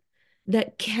power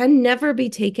that can never be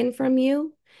taken from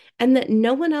you and that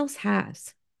no one else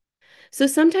has. So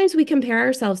sometimes we compare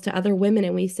ourselves to other women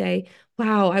and we say,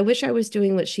 wow, I wish I was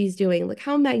doing what she's doing. Look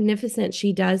how magnificent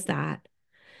she does that.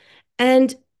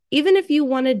 And even if you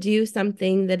want to do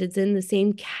something that is in the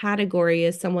same category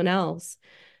as someone else,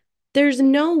 there's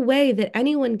no way that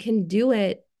anyone can do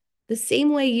it the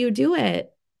same way you do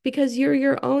it because you're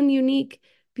your own unique,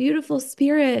 beautiful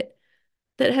spirit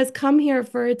that has come here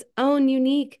for its own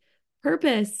unique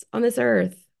purpose on this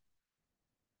earth.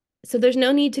 So there's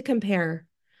no need to compare.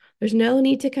 There's no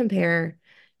need to compare.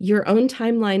 Your own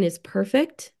timeline is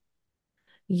perfect.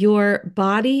 Your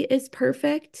body is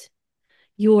perfect.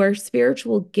 Your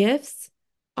spiritual gifts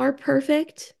are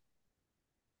perfect.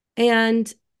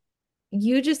 And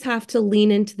you just have to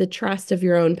lean into the trust of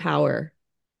your own power,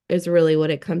 is really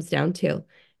what it comes down to.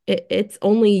 It's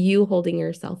only you holding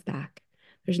yourself back.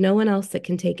 There's no one else that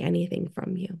can take anything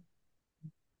from you.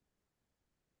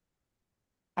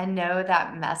 I know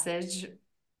that message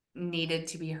needed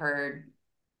to be heard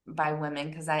by women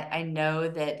because I know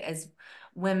that as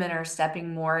women are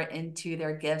stepping more into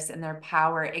their gifts and their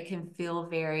power, it can feel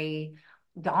very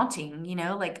daunting,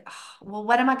 like, "Oh, well,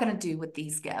 what am I going to do with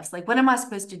these gifts? Like, what am I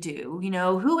supposed to do?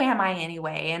 Who am I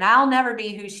anyway? And I'll never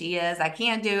be who she is. I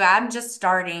can't do, I'm just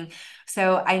starting."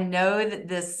 So I know that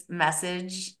this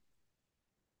message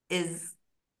is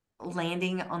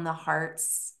landing on the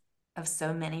hearts of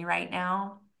so many right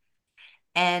now.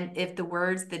 And if the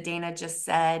words that Dana just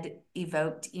said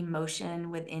evoked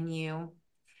emotion within you,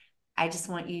 I just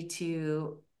want you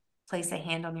to place a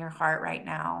hand on your heart right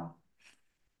now.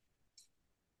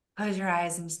 Close your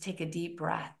eyes and just take a deep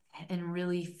breath and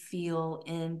really feel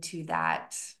into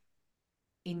that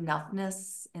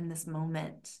enoughness in this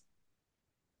moment.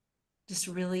 Just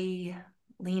really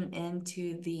lean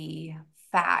into the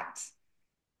fact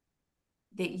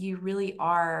that you really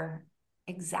are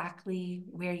exactly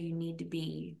where you need to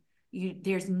be.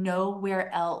 There's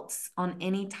nowhere else on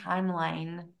any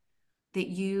timeline that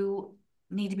you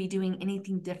need to be doing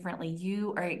anything differently.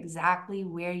 You are exactly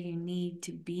where you need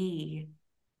to be.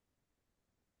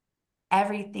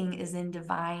 Everything is in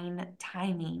divine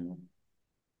timing.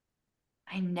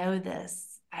 I know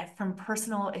this from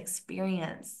personal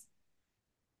experience.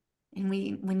 And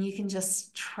when you can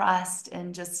just trust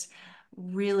and just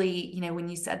really, when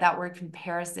you said that word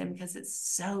comparison, because it's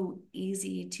so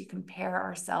easy to compare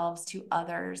ourselves to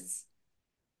others.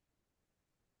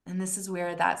 And this is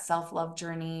where that self-love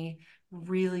journey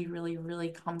really, really, really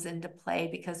comes into play,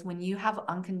 because when you have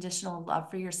unconditional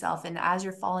love for yourself and as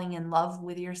you're falling in love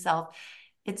with yourself,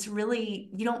 it's really,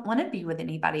 you don't want to be with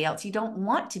anybody else. You don't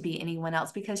want to be anyone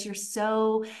else because you're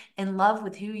so in love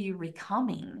with who you're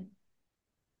becoming.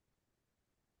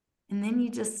 And then you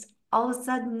just all of a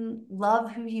sudden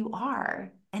love who you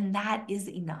are. And that is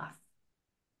enough.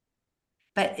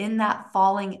 But in that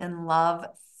falling in love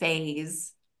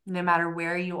phase, no matter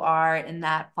where you are in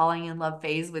that falling in love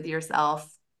phase with yourself,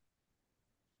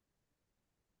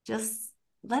 just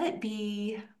let it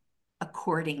be a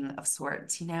courting of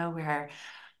sorts, where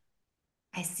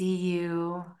I see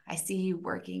you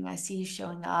working, I see you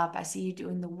showing up, I see you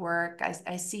doing the work,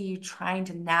 I see you trying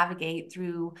to navigate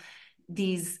through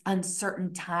these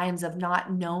uncertain times of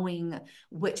not knowing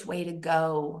which way to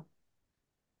go.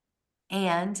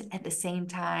 And at the same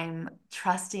time,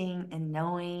 trusting and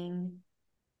knowing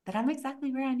that I'm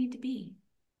exactly where I need to be.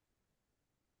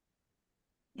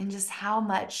 And just how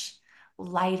much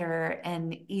lighter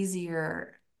and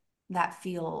easier that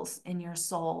feels in your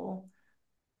soul,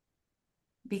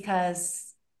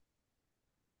 because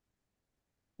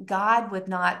God would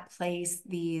not place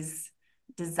these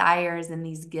desires and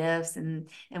these gifts and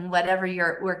whatever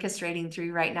you're orchestrating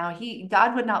through right now.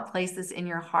 God would not place this in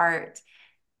your heart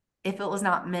if it was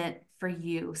not meant for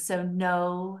you. So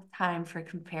no time for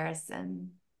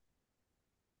comparison.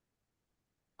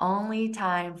 Only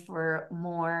time for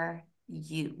more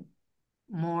you,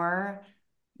 more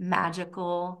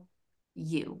magical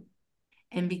you,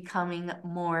 and becoming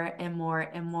more and more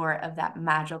and more of that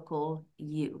magical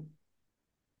you.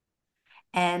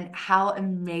 And how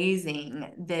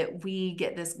amazing that we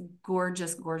get this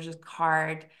gorgeous, gorgeous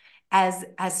card as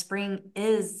spring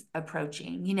is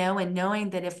approaching, and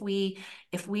knowing that if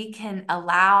we can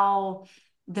allow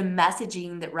the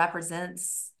messaging that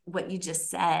represents what you just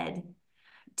said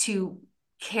to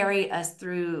carry us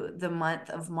through the month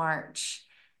of March,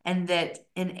 and that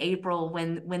in April,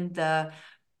 when the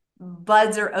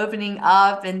buds are opening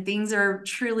up and things are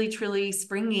truly, truly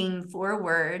springing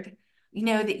forward,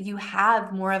 that you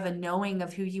have more of a knowing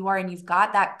of who you are and you've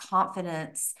got that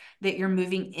confidence that you're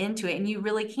moving into it and you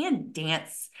really can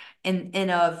dance in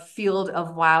a field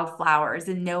of wildflowers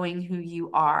and knowing who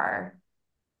you are.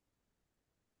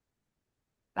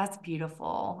 That's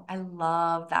beautiful. I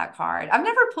love that card. I've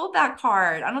never pulled that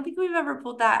card. I don't think we've ever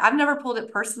pulled that. I've never pulled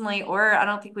it personally, or I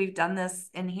don't think we've done this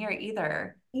in here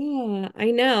either. Yeah,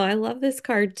 I know. I love this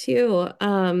card too.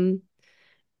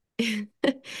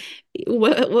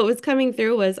 What was coming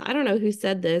through was I don't know who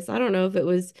said this. I don't know if it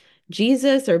was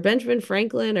Jesus or Benjamin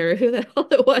Franklin or who the hell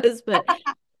it was, but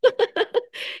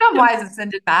I'm wise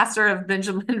ascended master of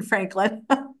Benjamin Franklin.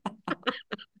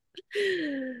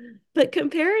 but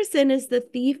comparison is the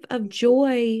thief of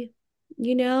joy,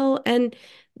 and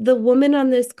the woman on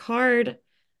this card,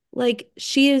 like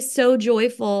she is so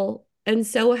joyful and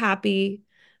so happy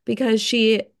because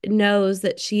she knows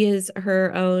that she is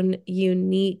her own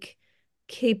unique,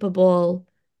 capable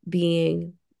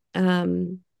being.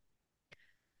 Um,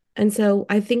 and so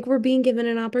I think we're being given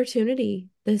an opportunity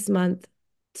this month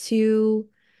to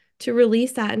to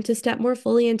release that and to step more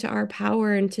fully into our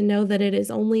power and to know that it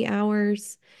is only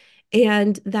ours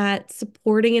and that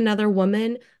supporting another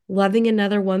woman, loving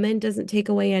another woman doesn't take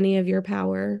away any of your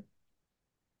power.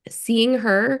 Seeing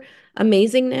her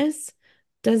amazingness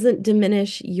doesn't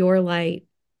diminish your light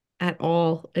at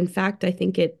all. In fact, I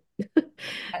think it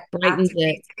brightens it.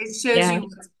 Activates. It shows Yeah. you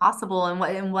what's possible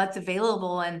and what's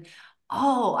available. And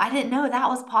oh, I didn't know that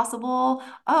was possible.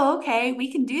 Oh, okay,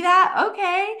 we can do that.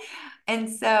 Okay. And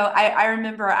so I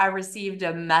remember I received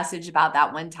a message about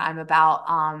that one time about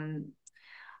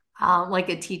like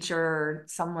a teacher,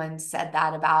 someone said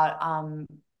that about,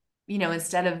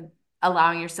 instead of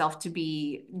allowing yourself to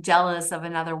be jealous of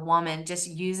another woman, just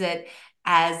use it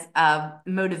as a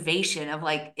motivation of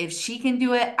like, if she can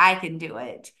do it, I can do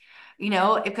it.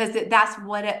 Because that's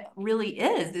what it really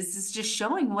is. This is just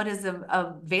showing what is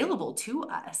available to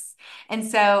us. And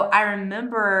so I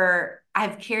remember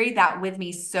I've carried that with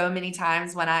me so many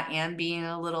times when I am being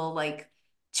a little like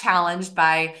challenged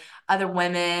by other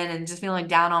women and just feeling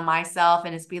down on myself.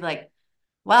 And it's be like,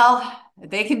 well,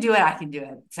 if they can do it, I can do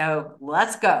it. So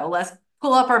let's go. Let's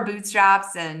pull up our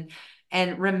bootstraps and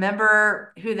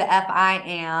remember who the F I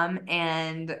am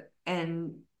and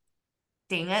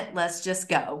dang it, let's just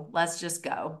go. Let's just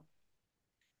go.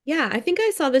 Yeah, I think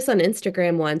I saw this on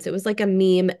Instagram once. It was like a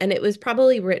meme, and it was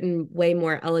probably written way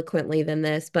more eloquently than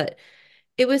this, but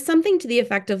it was something to the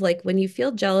effect of like when you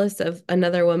feel jealous of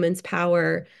another woman's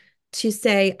power, to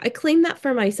say, I claim that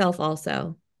for myself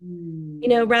also.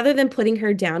 Mm. Rather than putting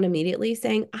her down immediately,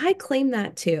 saying, I claim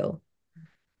that too.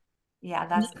 Yeah,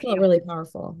 And that's that felt beautiful. really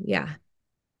powerful. Yeah.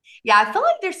 Yeah, I feel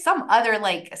like there's some other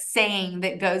like saying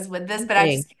that goes with this, but I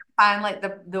Something. just can't find like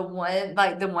the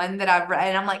one that I've read,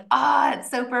 and I'm like,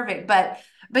 it's so perfect. But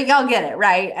y'all get it,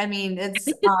 right? I mean,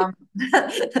 it's Yeah.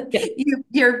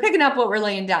 you're picking up what we're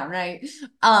laying down, right?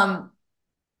 Um,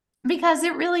 because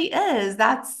it really is.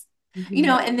 That's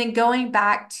Mhm. and then going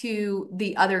back to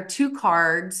the other two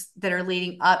cards that are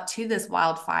leading up to this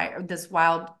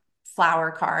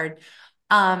wildflower card.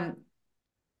 Um,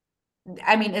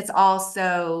 I mean, it's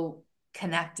also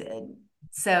connected.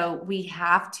 So we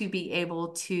have to be able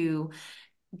to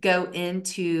go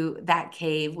into that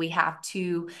cave. We have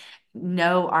to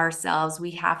know ourselves.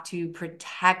 We have to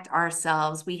protect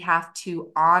ourselves. We have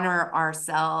to honor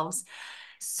ourselves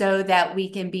so that we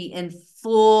can be in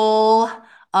full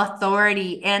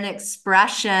authority and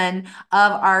expression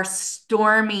of our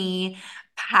stormy,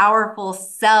 powerful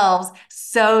selves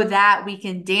so that we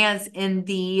can dance in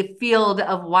the field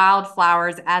of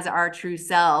wildflowers as our true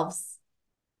selves.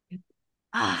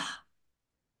 Ah,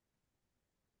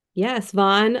 Yes,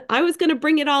 Vaughn. I was going to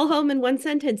bring it all home in one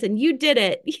sentence, and you did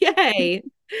it. Yay.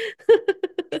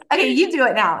 okay, you do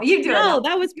it now. You do it No, now.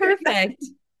 that was perfect.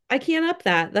 I can't up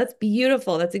that. That's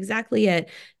beautiful. That's exactly it.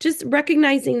 Just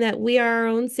recognizing that we are our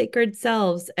own sacred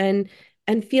selves and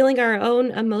feeling our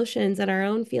own emotions and our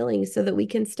own feelings so that we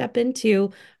can step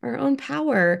into our own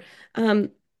power.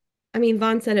 Um, I mean,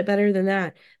 Vaughn said it better than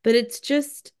that, but it's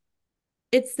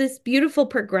this beautiful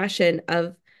progression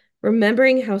of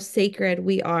remembering how sacred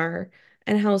we are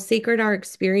and how sacred our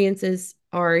experiences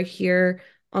are here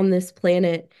on this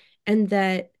planet, and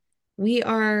that we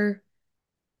are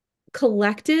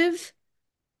collective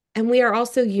and we are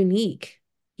also unique.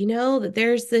 That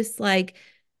there's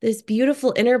this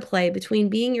beautiful interplay between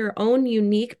being your own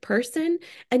unique person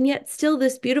and yet still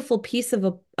this beautiful piece of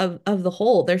the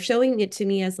whole. They're showing it to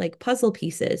me as like puzzle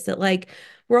pieces that like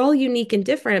we're all unique and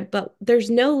different, but there's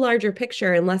no larger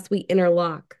picture unless we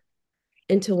interlock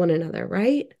into one another,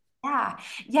 right? Yeah.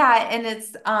 Yeah, and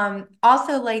it's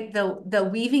also like the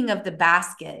weaving of the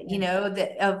basket, you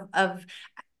Yes. know,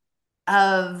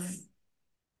 of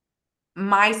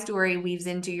my story weaves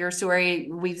into your story,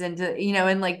 weaves into, you know,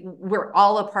 and like we're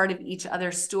all a part of each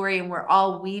other's story and we're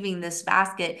all weaving this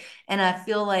basket. And I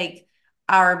feel like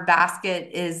our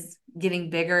basket is getting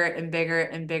bigger and bigger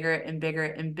and bigger and bigger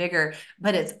and bigger,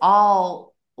 but it's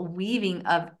all weaving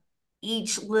of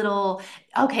each little,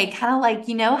 okay, kind of like,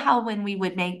 you know, how when we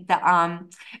would make the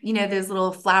you know, those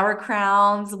little flower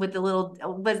crowns with the little,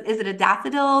 was is it a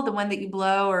daffodil, the one that you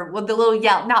blow, or well, the little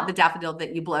yellow, not the daffodil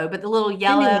that you blow, but the little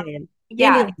yellow. Dandelion.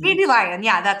 Yeah, Dandelion. dandelion.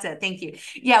 Yeah, that's it. Thank you.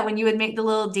 Yeah, when you would make the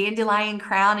little dandelion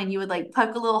crown and you would like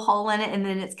poke a little hole in it and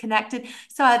then it's connected.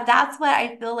 So that's what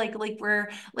I feel like we're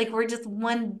just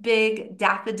one big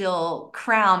daffodil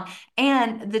crown.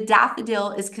 And the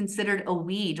daffodil is considered a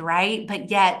weed, right? But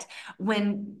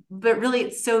really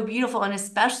it's so beautiful. And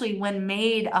especially when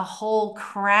made a whole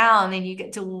crown and you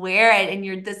get to wear it and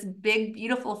you're this big,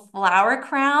 beautiful flower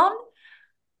crown.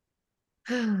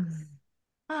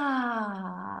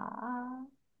 Ah.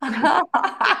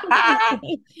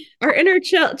 Our inner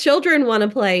children want to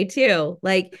play too.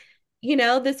 Like,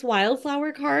 this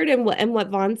wildflower card and what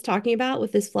Vaughn's talking about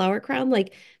with this flower crown,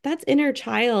 like that's inner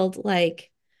child, like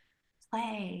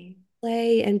Play.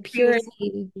 play and purity.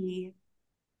 Creativity.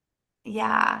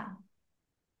 Yeah.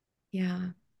 Yeah.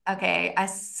 Okay. I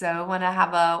so want to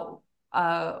have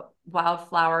a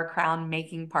wildflower crown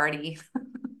making party.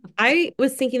 I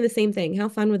was thinking the same thing. How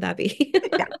fun would that be?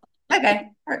 Yeah. Okay.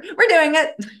 We're doing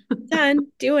it. Done,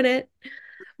 doing it.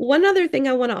 One other thing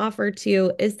I want to offer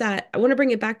too is that I want to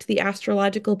bring it back to the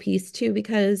astrological piece too,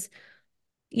 because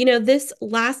this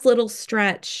last little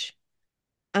stretch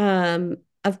of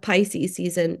Pisces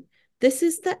season, this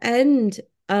is the end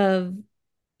of,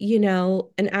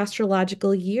 an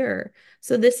astrological year.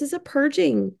 So this is a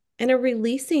purging and a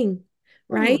releasing,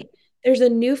 Hmm. right? There's a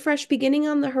new fresh beginning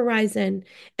on the horizon.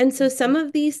 And so some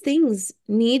of these things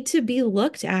need to be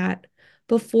looked at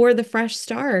before the fresh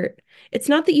start. It's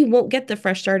not that you won't get the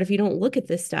fresh start if you don't look at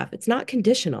this stuff. It's not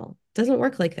conditional. It doesn't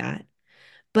work like that.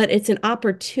 But it's an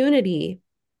opportunity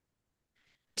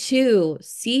to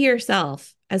see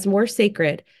yourself as more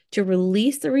sacred, to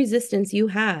release the resistance you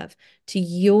have to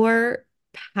your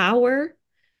power,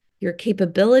 your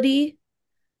capability,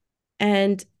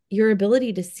 and your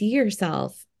ability to see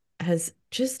yourself as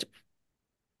just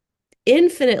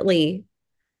infinitely,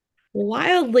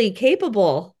 wildly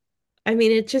capable. I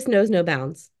mean, it just knows no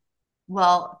bounds.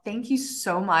 Well, thank you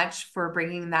so much for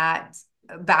bringing that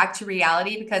back to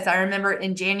reality because I remember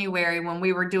in January when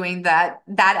we were doing that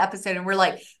episode and we're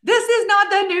like, this is not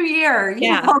the new year, you know,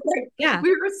 Yeah. like Yeah. we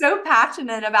were so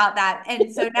passionate about that.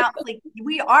 And so now it's like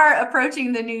we are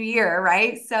approaching the new year,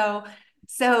 right? So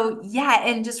yeah,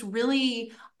 and just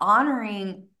really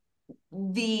honoring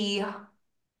the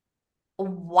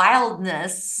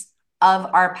wildness of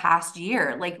our past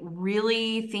year, like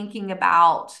really thinking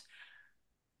about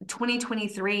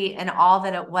 2023 and all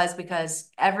that it was because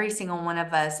every single one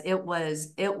of us it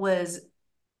was a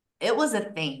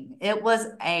thing. It was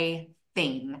a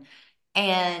thing.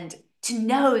 And to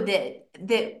know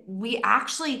that we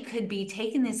actually could be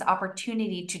taking this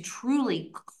opportunity to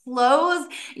truly close,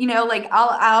 like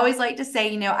I always like to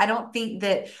say, I don't think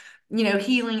that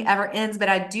healing ever ends, but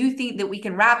I do think that we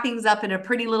can wrap things up in a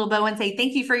pretty little bow and say,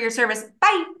 thank you for your service.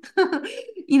 Bye.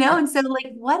 And so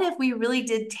like what if we really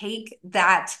did take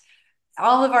that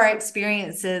all of our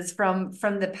experiences from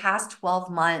the past 12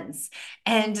 months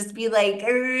and just be like wrap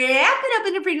it up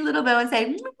in a pretty little bow and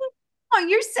say, oh,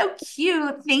 you're so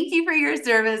cute, thank you for your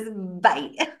service,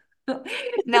 bye.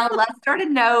 Now let's start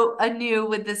anew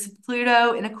with this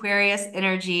Pluto and Aquarius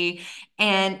energy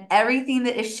and everything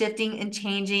that is shifting and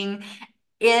changing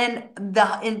in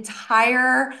the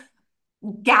entire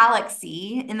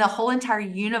galaxy, in the whole entire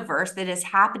universe that is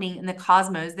happening in the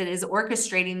cosmos that is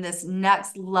orchestrating this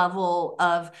next level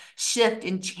of shift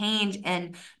and change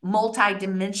and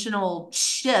multi-dimensional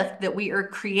shift that we are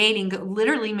creating,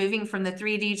 literally moving from the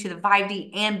 3D to the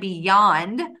 5D and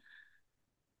beyond,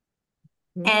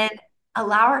 Mhm. and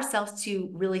allow ourselves to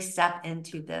really step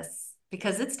into this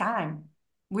because it's time.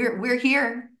 We're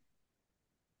here.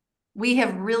 We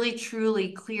have really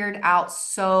truly cleared out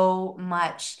so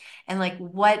much. And like,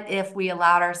 what if we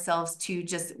allowed ourselves to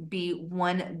just be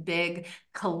one big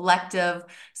collective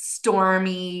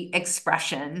stormy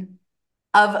expression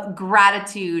of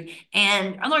gratitude?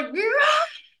 And I'm like,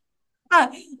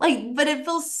 yeah! Like, but it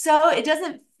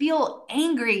doesn't feel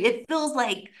angry. It feels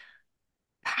like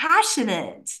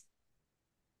passionate.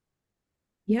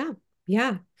 Yeah.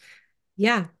 Yeah.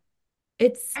 Yeah.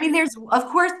 It's I mean, there's of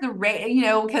course the rage,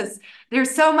 because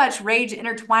there's so much rage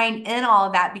intertwined in all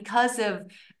of that because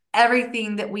of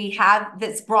everything that we have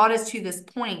that's brought us to this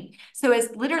point. So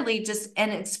it's literally just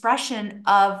an expression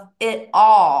of it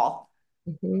all,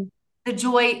 mhm. the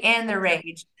joy and the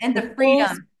rage and The the full,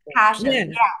 freedom, passion. yeah,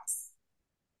 Yes.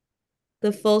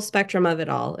 the full spectrum of it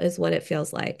all is what it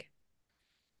feels like.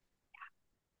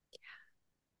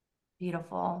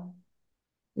 Beautiful.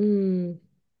 Mm,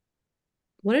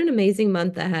 what an amazing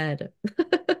month ahead.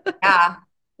 Yeah.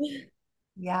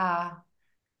 Yeah.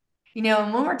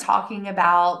 And when we're talking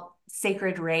about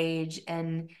sacred rage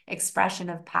and expression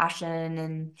of passion,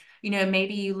 and,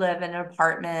 maybe you live in an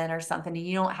apartment or something and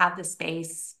you don't have the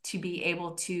space to be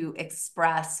able to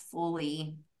express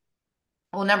fully.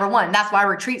 Well, number one, that's why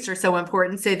retreats are so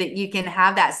important so that you can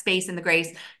have that space and the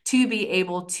grace to be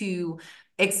able to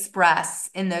express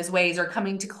in those ways or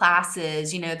coming to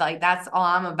classes, like that's all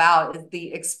I'm about is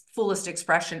the fullest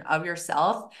expression of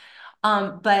yourself.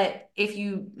 But if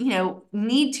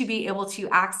need to be able to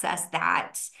access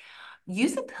that,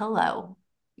 use a pillow.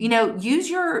 Use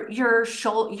your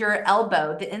shoulder, your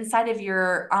elbow, the inside of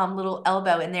your little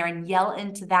elbow in there, and yell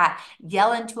into that.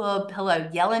 Yell into a pillow.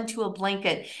 Yell into a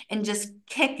blanket, and just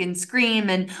kick and scream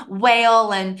and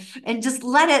wail and just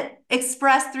let it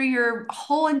express through your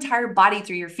whole entire body,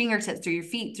 through your fingertips, through your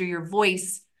feet, through your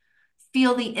voice.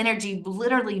 Feel the energy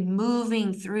literally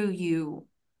moving through you.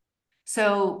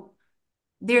 So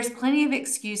there's plenty of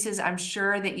excuses I'm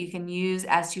sure that you can use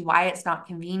as to why it's not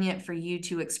convenient for you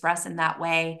to express in that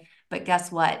way. But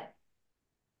guess what?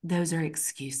 Those are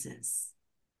excuses.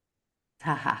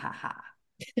 Ha ha ha ha.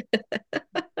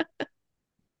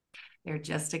 They're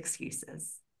just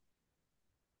excuses.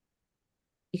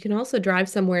 You can also drive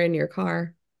somewhere in your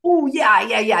car. Oh, yeah,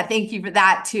 yeah, yeah. Thank you for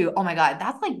that too. Oh my God.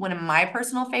 That's like one of my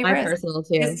personal My favorites personal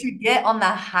is too. to get on the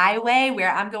highway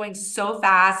where I'm going so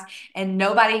fast and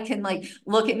nobody can like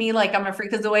look at me like I'm a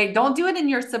freak of the way. Don't do it in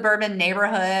your suburban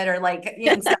neighborhood or like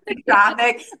stuck in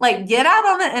traffic. Like get out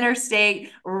on the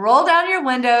interstate, roll down your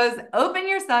windows, open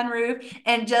your sunroof,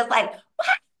 and just like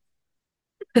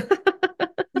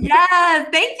yes,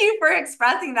 thank you for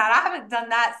expressing that. I haven't done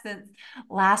that since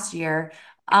last year.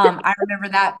 I remember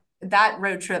that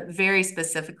road trip very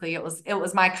specifically. It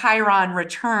was my Chiron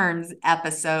returns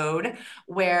episode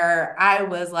where I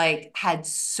was like had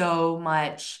so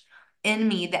much in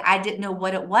me that I didn't know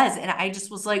what it was, and I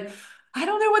just was like, I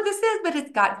don't know what this is, but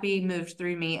it's got to be moved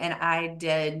through me, and I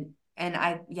did,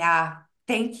 and yeah.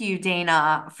 Thank you,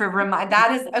 Dana, for remind.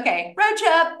 That is okay. Road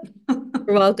trip.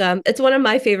 You're welcome. It's one of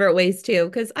my favorite ways too,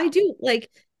 because I do like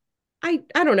I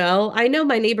don't know. I know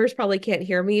my neighbors probably can't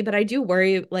hear me, but I do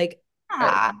worry like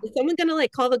Yeah. is someone gonna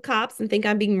like call the cops and think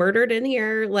I'm being murdered in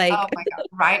here? Oh Like, my God,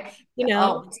 right? you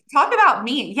know, Oh, talk about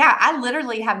me. Yeah, I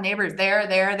literally have neighbors there,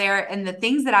 and the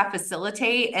things that I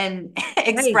facilitate and right.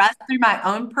 express through my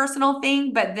own personal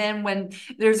thing. But then when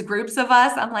there's groups of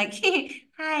us, I'm like,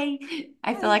 hi.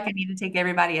 I feel like I need to take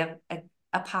everybody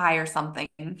a pie or something.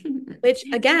 Which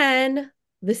again,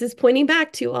 this is pointing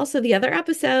back to also the other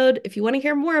episode. If you want to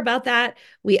hear more about that,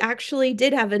 we actually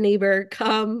did have a neighbor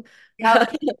come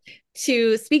Yep.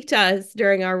 to speak to us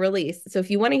during our release. So if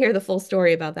you want to hear the full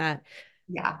story about that,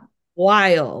 Yeah.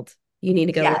 wild, you need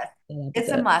to go listen Yes. to that It's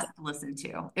a episode. must listen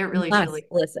to. It really Must truly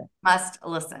listen. must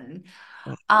listen.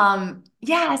 Yeah.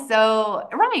 Yeah, so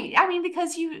right. I mean,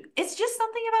 because it's just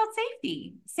something about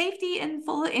safety. Safety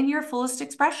in your fullest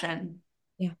expression.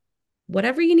 Yeah.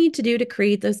 Whatever you need to do to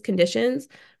create those conditions,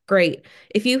 great.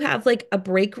 If you have like a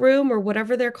break room or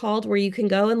whatever they're called where you can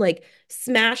go and like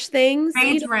smash things,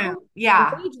 Rage room. a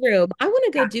Yeah. rage room. I want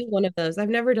to go Yeah. do one of those. I've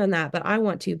never done that, but I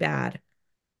want to bad.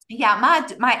 Yeah,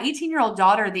 my 18-year-old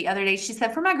daughter the other day, she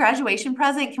said, for my graduation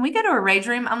present, can we go to a rage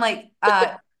room? I'm like,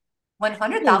 Oh,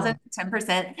 100,000,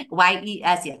 10%,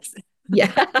 YES, yes.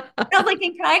 yeah. I was like,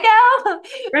 "And can I go?"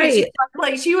 But she's Right.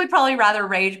 like, she would probably rather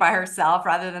rage by herself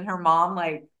rather than her mom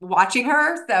like watching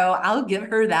her. So I'll give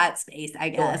her that space, I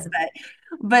guess. Sure.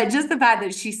 But just the fact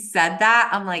that she said that,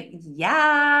 I'm like,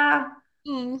 yeah,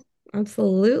 Mm,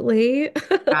 absolutely.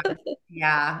 yeah,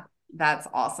 yeah, that's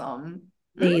awesome.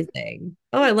 Mm, Amazing.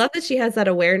 Oh, I love that she has that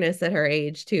awareness at her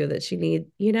age too, that she need.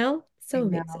 I So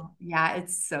amazing. know. Yeah,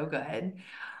 it's so good.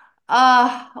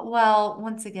 Well,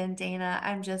 once again, Dana,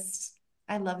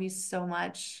 I love you so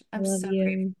much. I I'm love so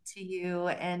grateful you. to you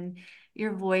and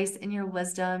your voice and your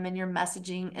wisdom and your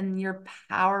messaging and your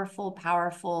powerful,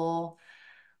 powerful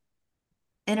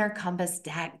inner compass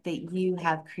deck that you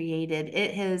have created.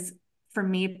 It has, for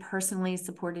me personally,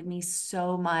 supported me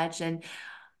so much. And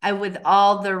with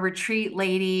all the retreat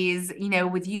ladies,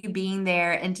 with you being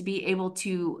there and to be able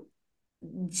to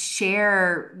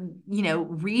share,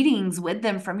 readings with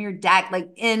them from your deck, like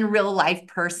in real life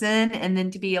person, and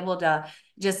then to be able to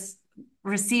just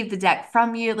receive the deck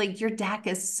from you. Like your deck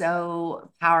is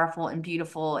so powerful and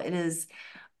beautiful. It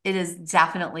is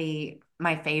definitely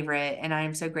my favorite, and I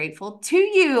am so grateful to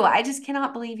you. I just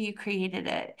cannot believe you created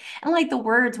it. And like the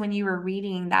words when you were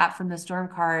reading that from the storm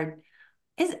card,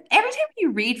 is every time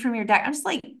you read from your deck, I'm just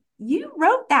like, you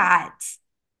wrote that.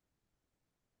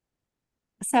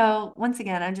 So once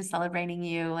again, I'm just celebrating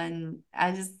you, and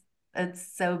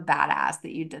it's so badass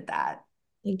that you did that.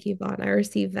 Thank you, Vaughn. I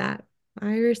receive that.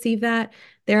 I receive that.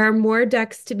 There are more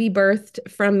decks to be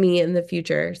birthed from me in the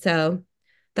future. So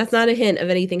that's not a hint of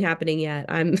anything happening yet.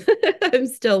 I'm I'm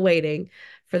still waiting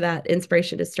for that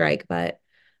inspiration to strike, but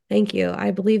thank you.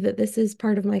 I believe that this is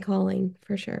part of my calling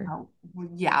for sure. Oh,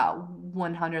 yeah,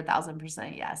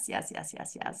 100,000%. Yes, yes, yes,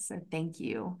 yes, yes. So thank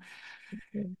you.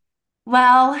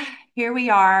 Well, here we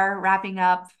are wrapping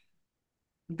up,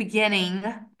 beginning,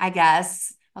 I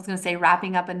guess. I was going to say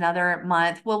wrapping up another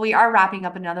month. Well, we are wrapping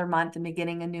up another month and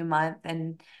beginning a new month,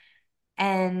 and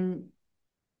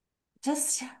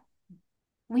just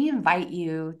we invite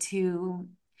you to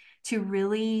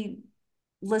really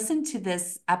listen to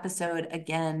this episode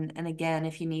again and again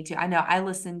if you need to. I know I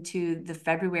listened to the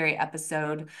February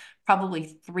episode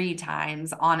probably 3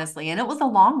 times, honestly, and it was a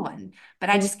long one,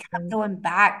 but I It was just kept fun. going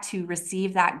back to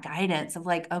receive that guidance of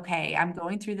like, okay, I'm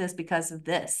going through this because of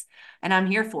this, and I'm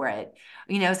here for it.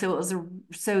 So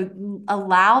so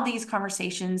allow these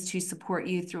conversations to support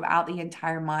you throughout the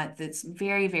entire month. It's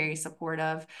very, very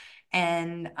supportive,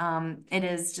 and it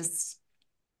is just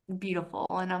beautiful.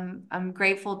 And I'm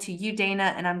grateful to you,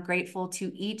 Dana, and I'm grateful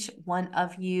to each one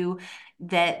of you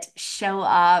that show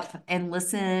up and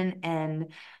listen, and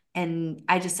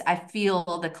I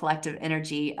feel the collective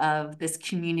energy of this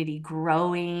community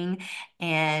growing,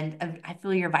 and I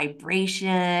feel your vibration,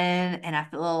 and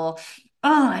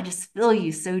I just feel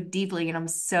you so deeply, and I'm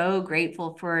so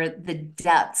grateful for the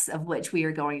depths of which we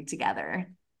are going together.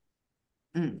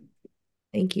 Mm.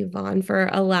 Thank you, Vaughn, for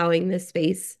allowing this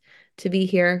space to be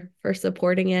here, for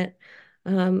supporting it.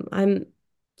 I'm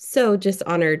so just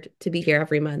honored to be here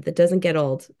every month. It doesn't get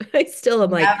old. I still am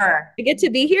like, Never. I get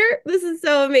to be here. This is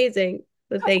so amazing.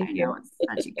 So thank I you. know it's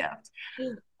such a gift.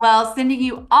 Well, sending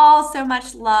you all so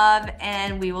much love,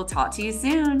 and we will talk to you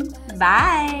soon.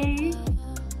 Bye.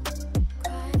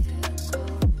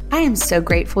 I am so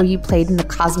grateful you played in the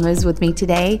cosmos with me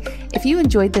today. If you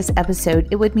enjoyed this episode,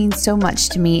 it would mean so much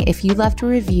to me if you left a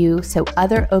review so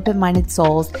other open-minded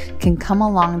souls can come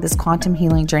along this quantum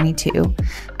healing journey too.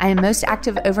 I am most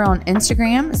active over on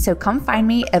Instagram, so come find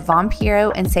me at Von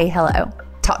Piero and say hello.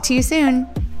 Talk to you soon.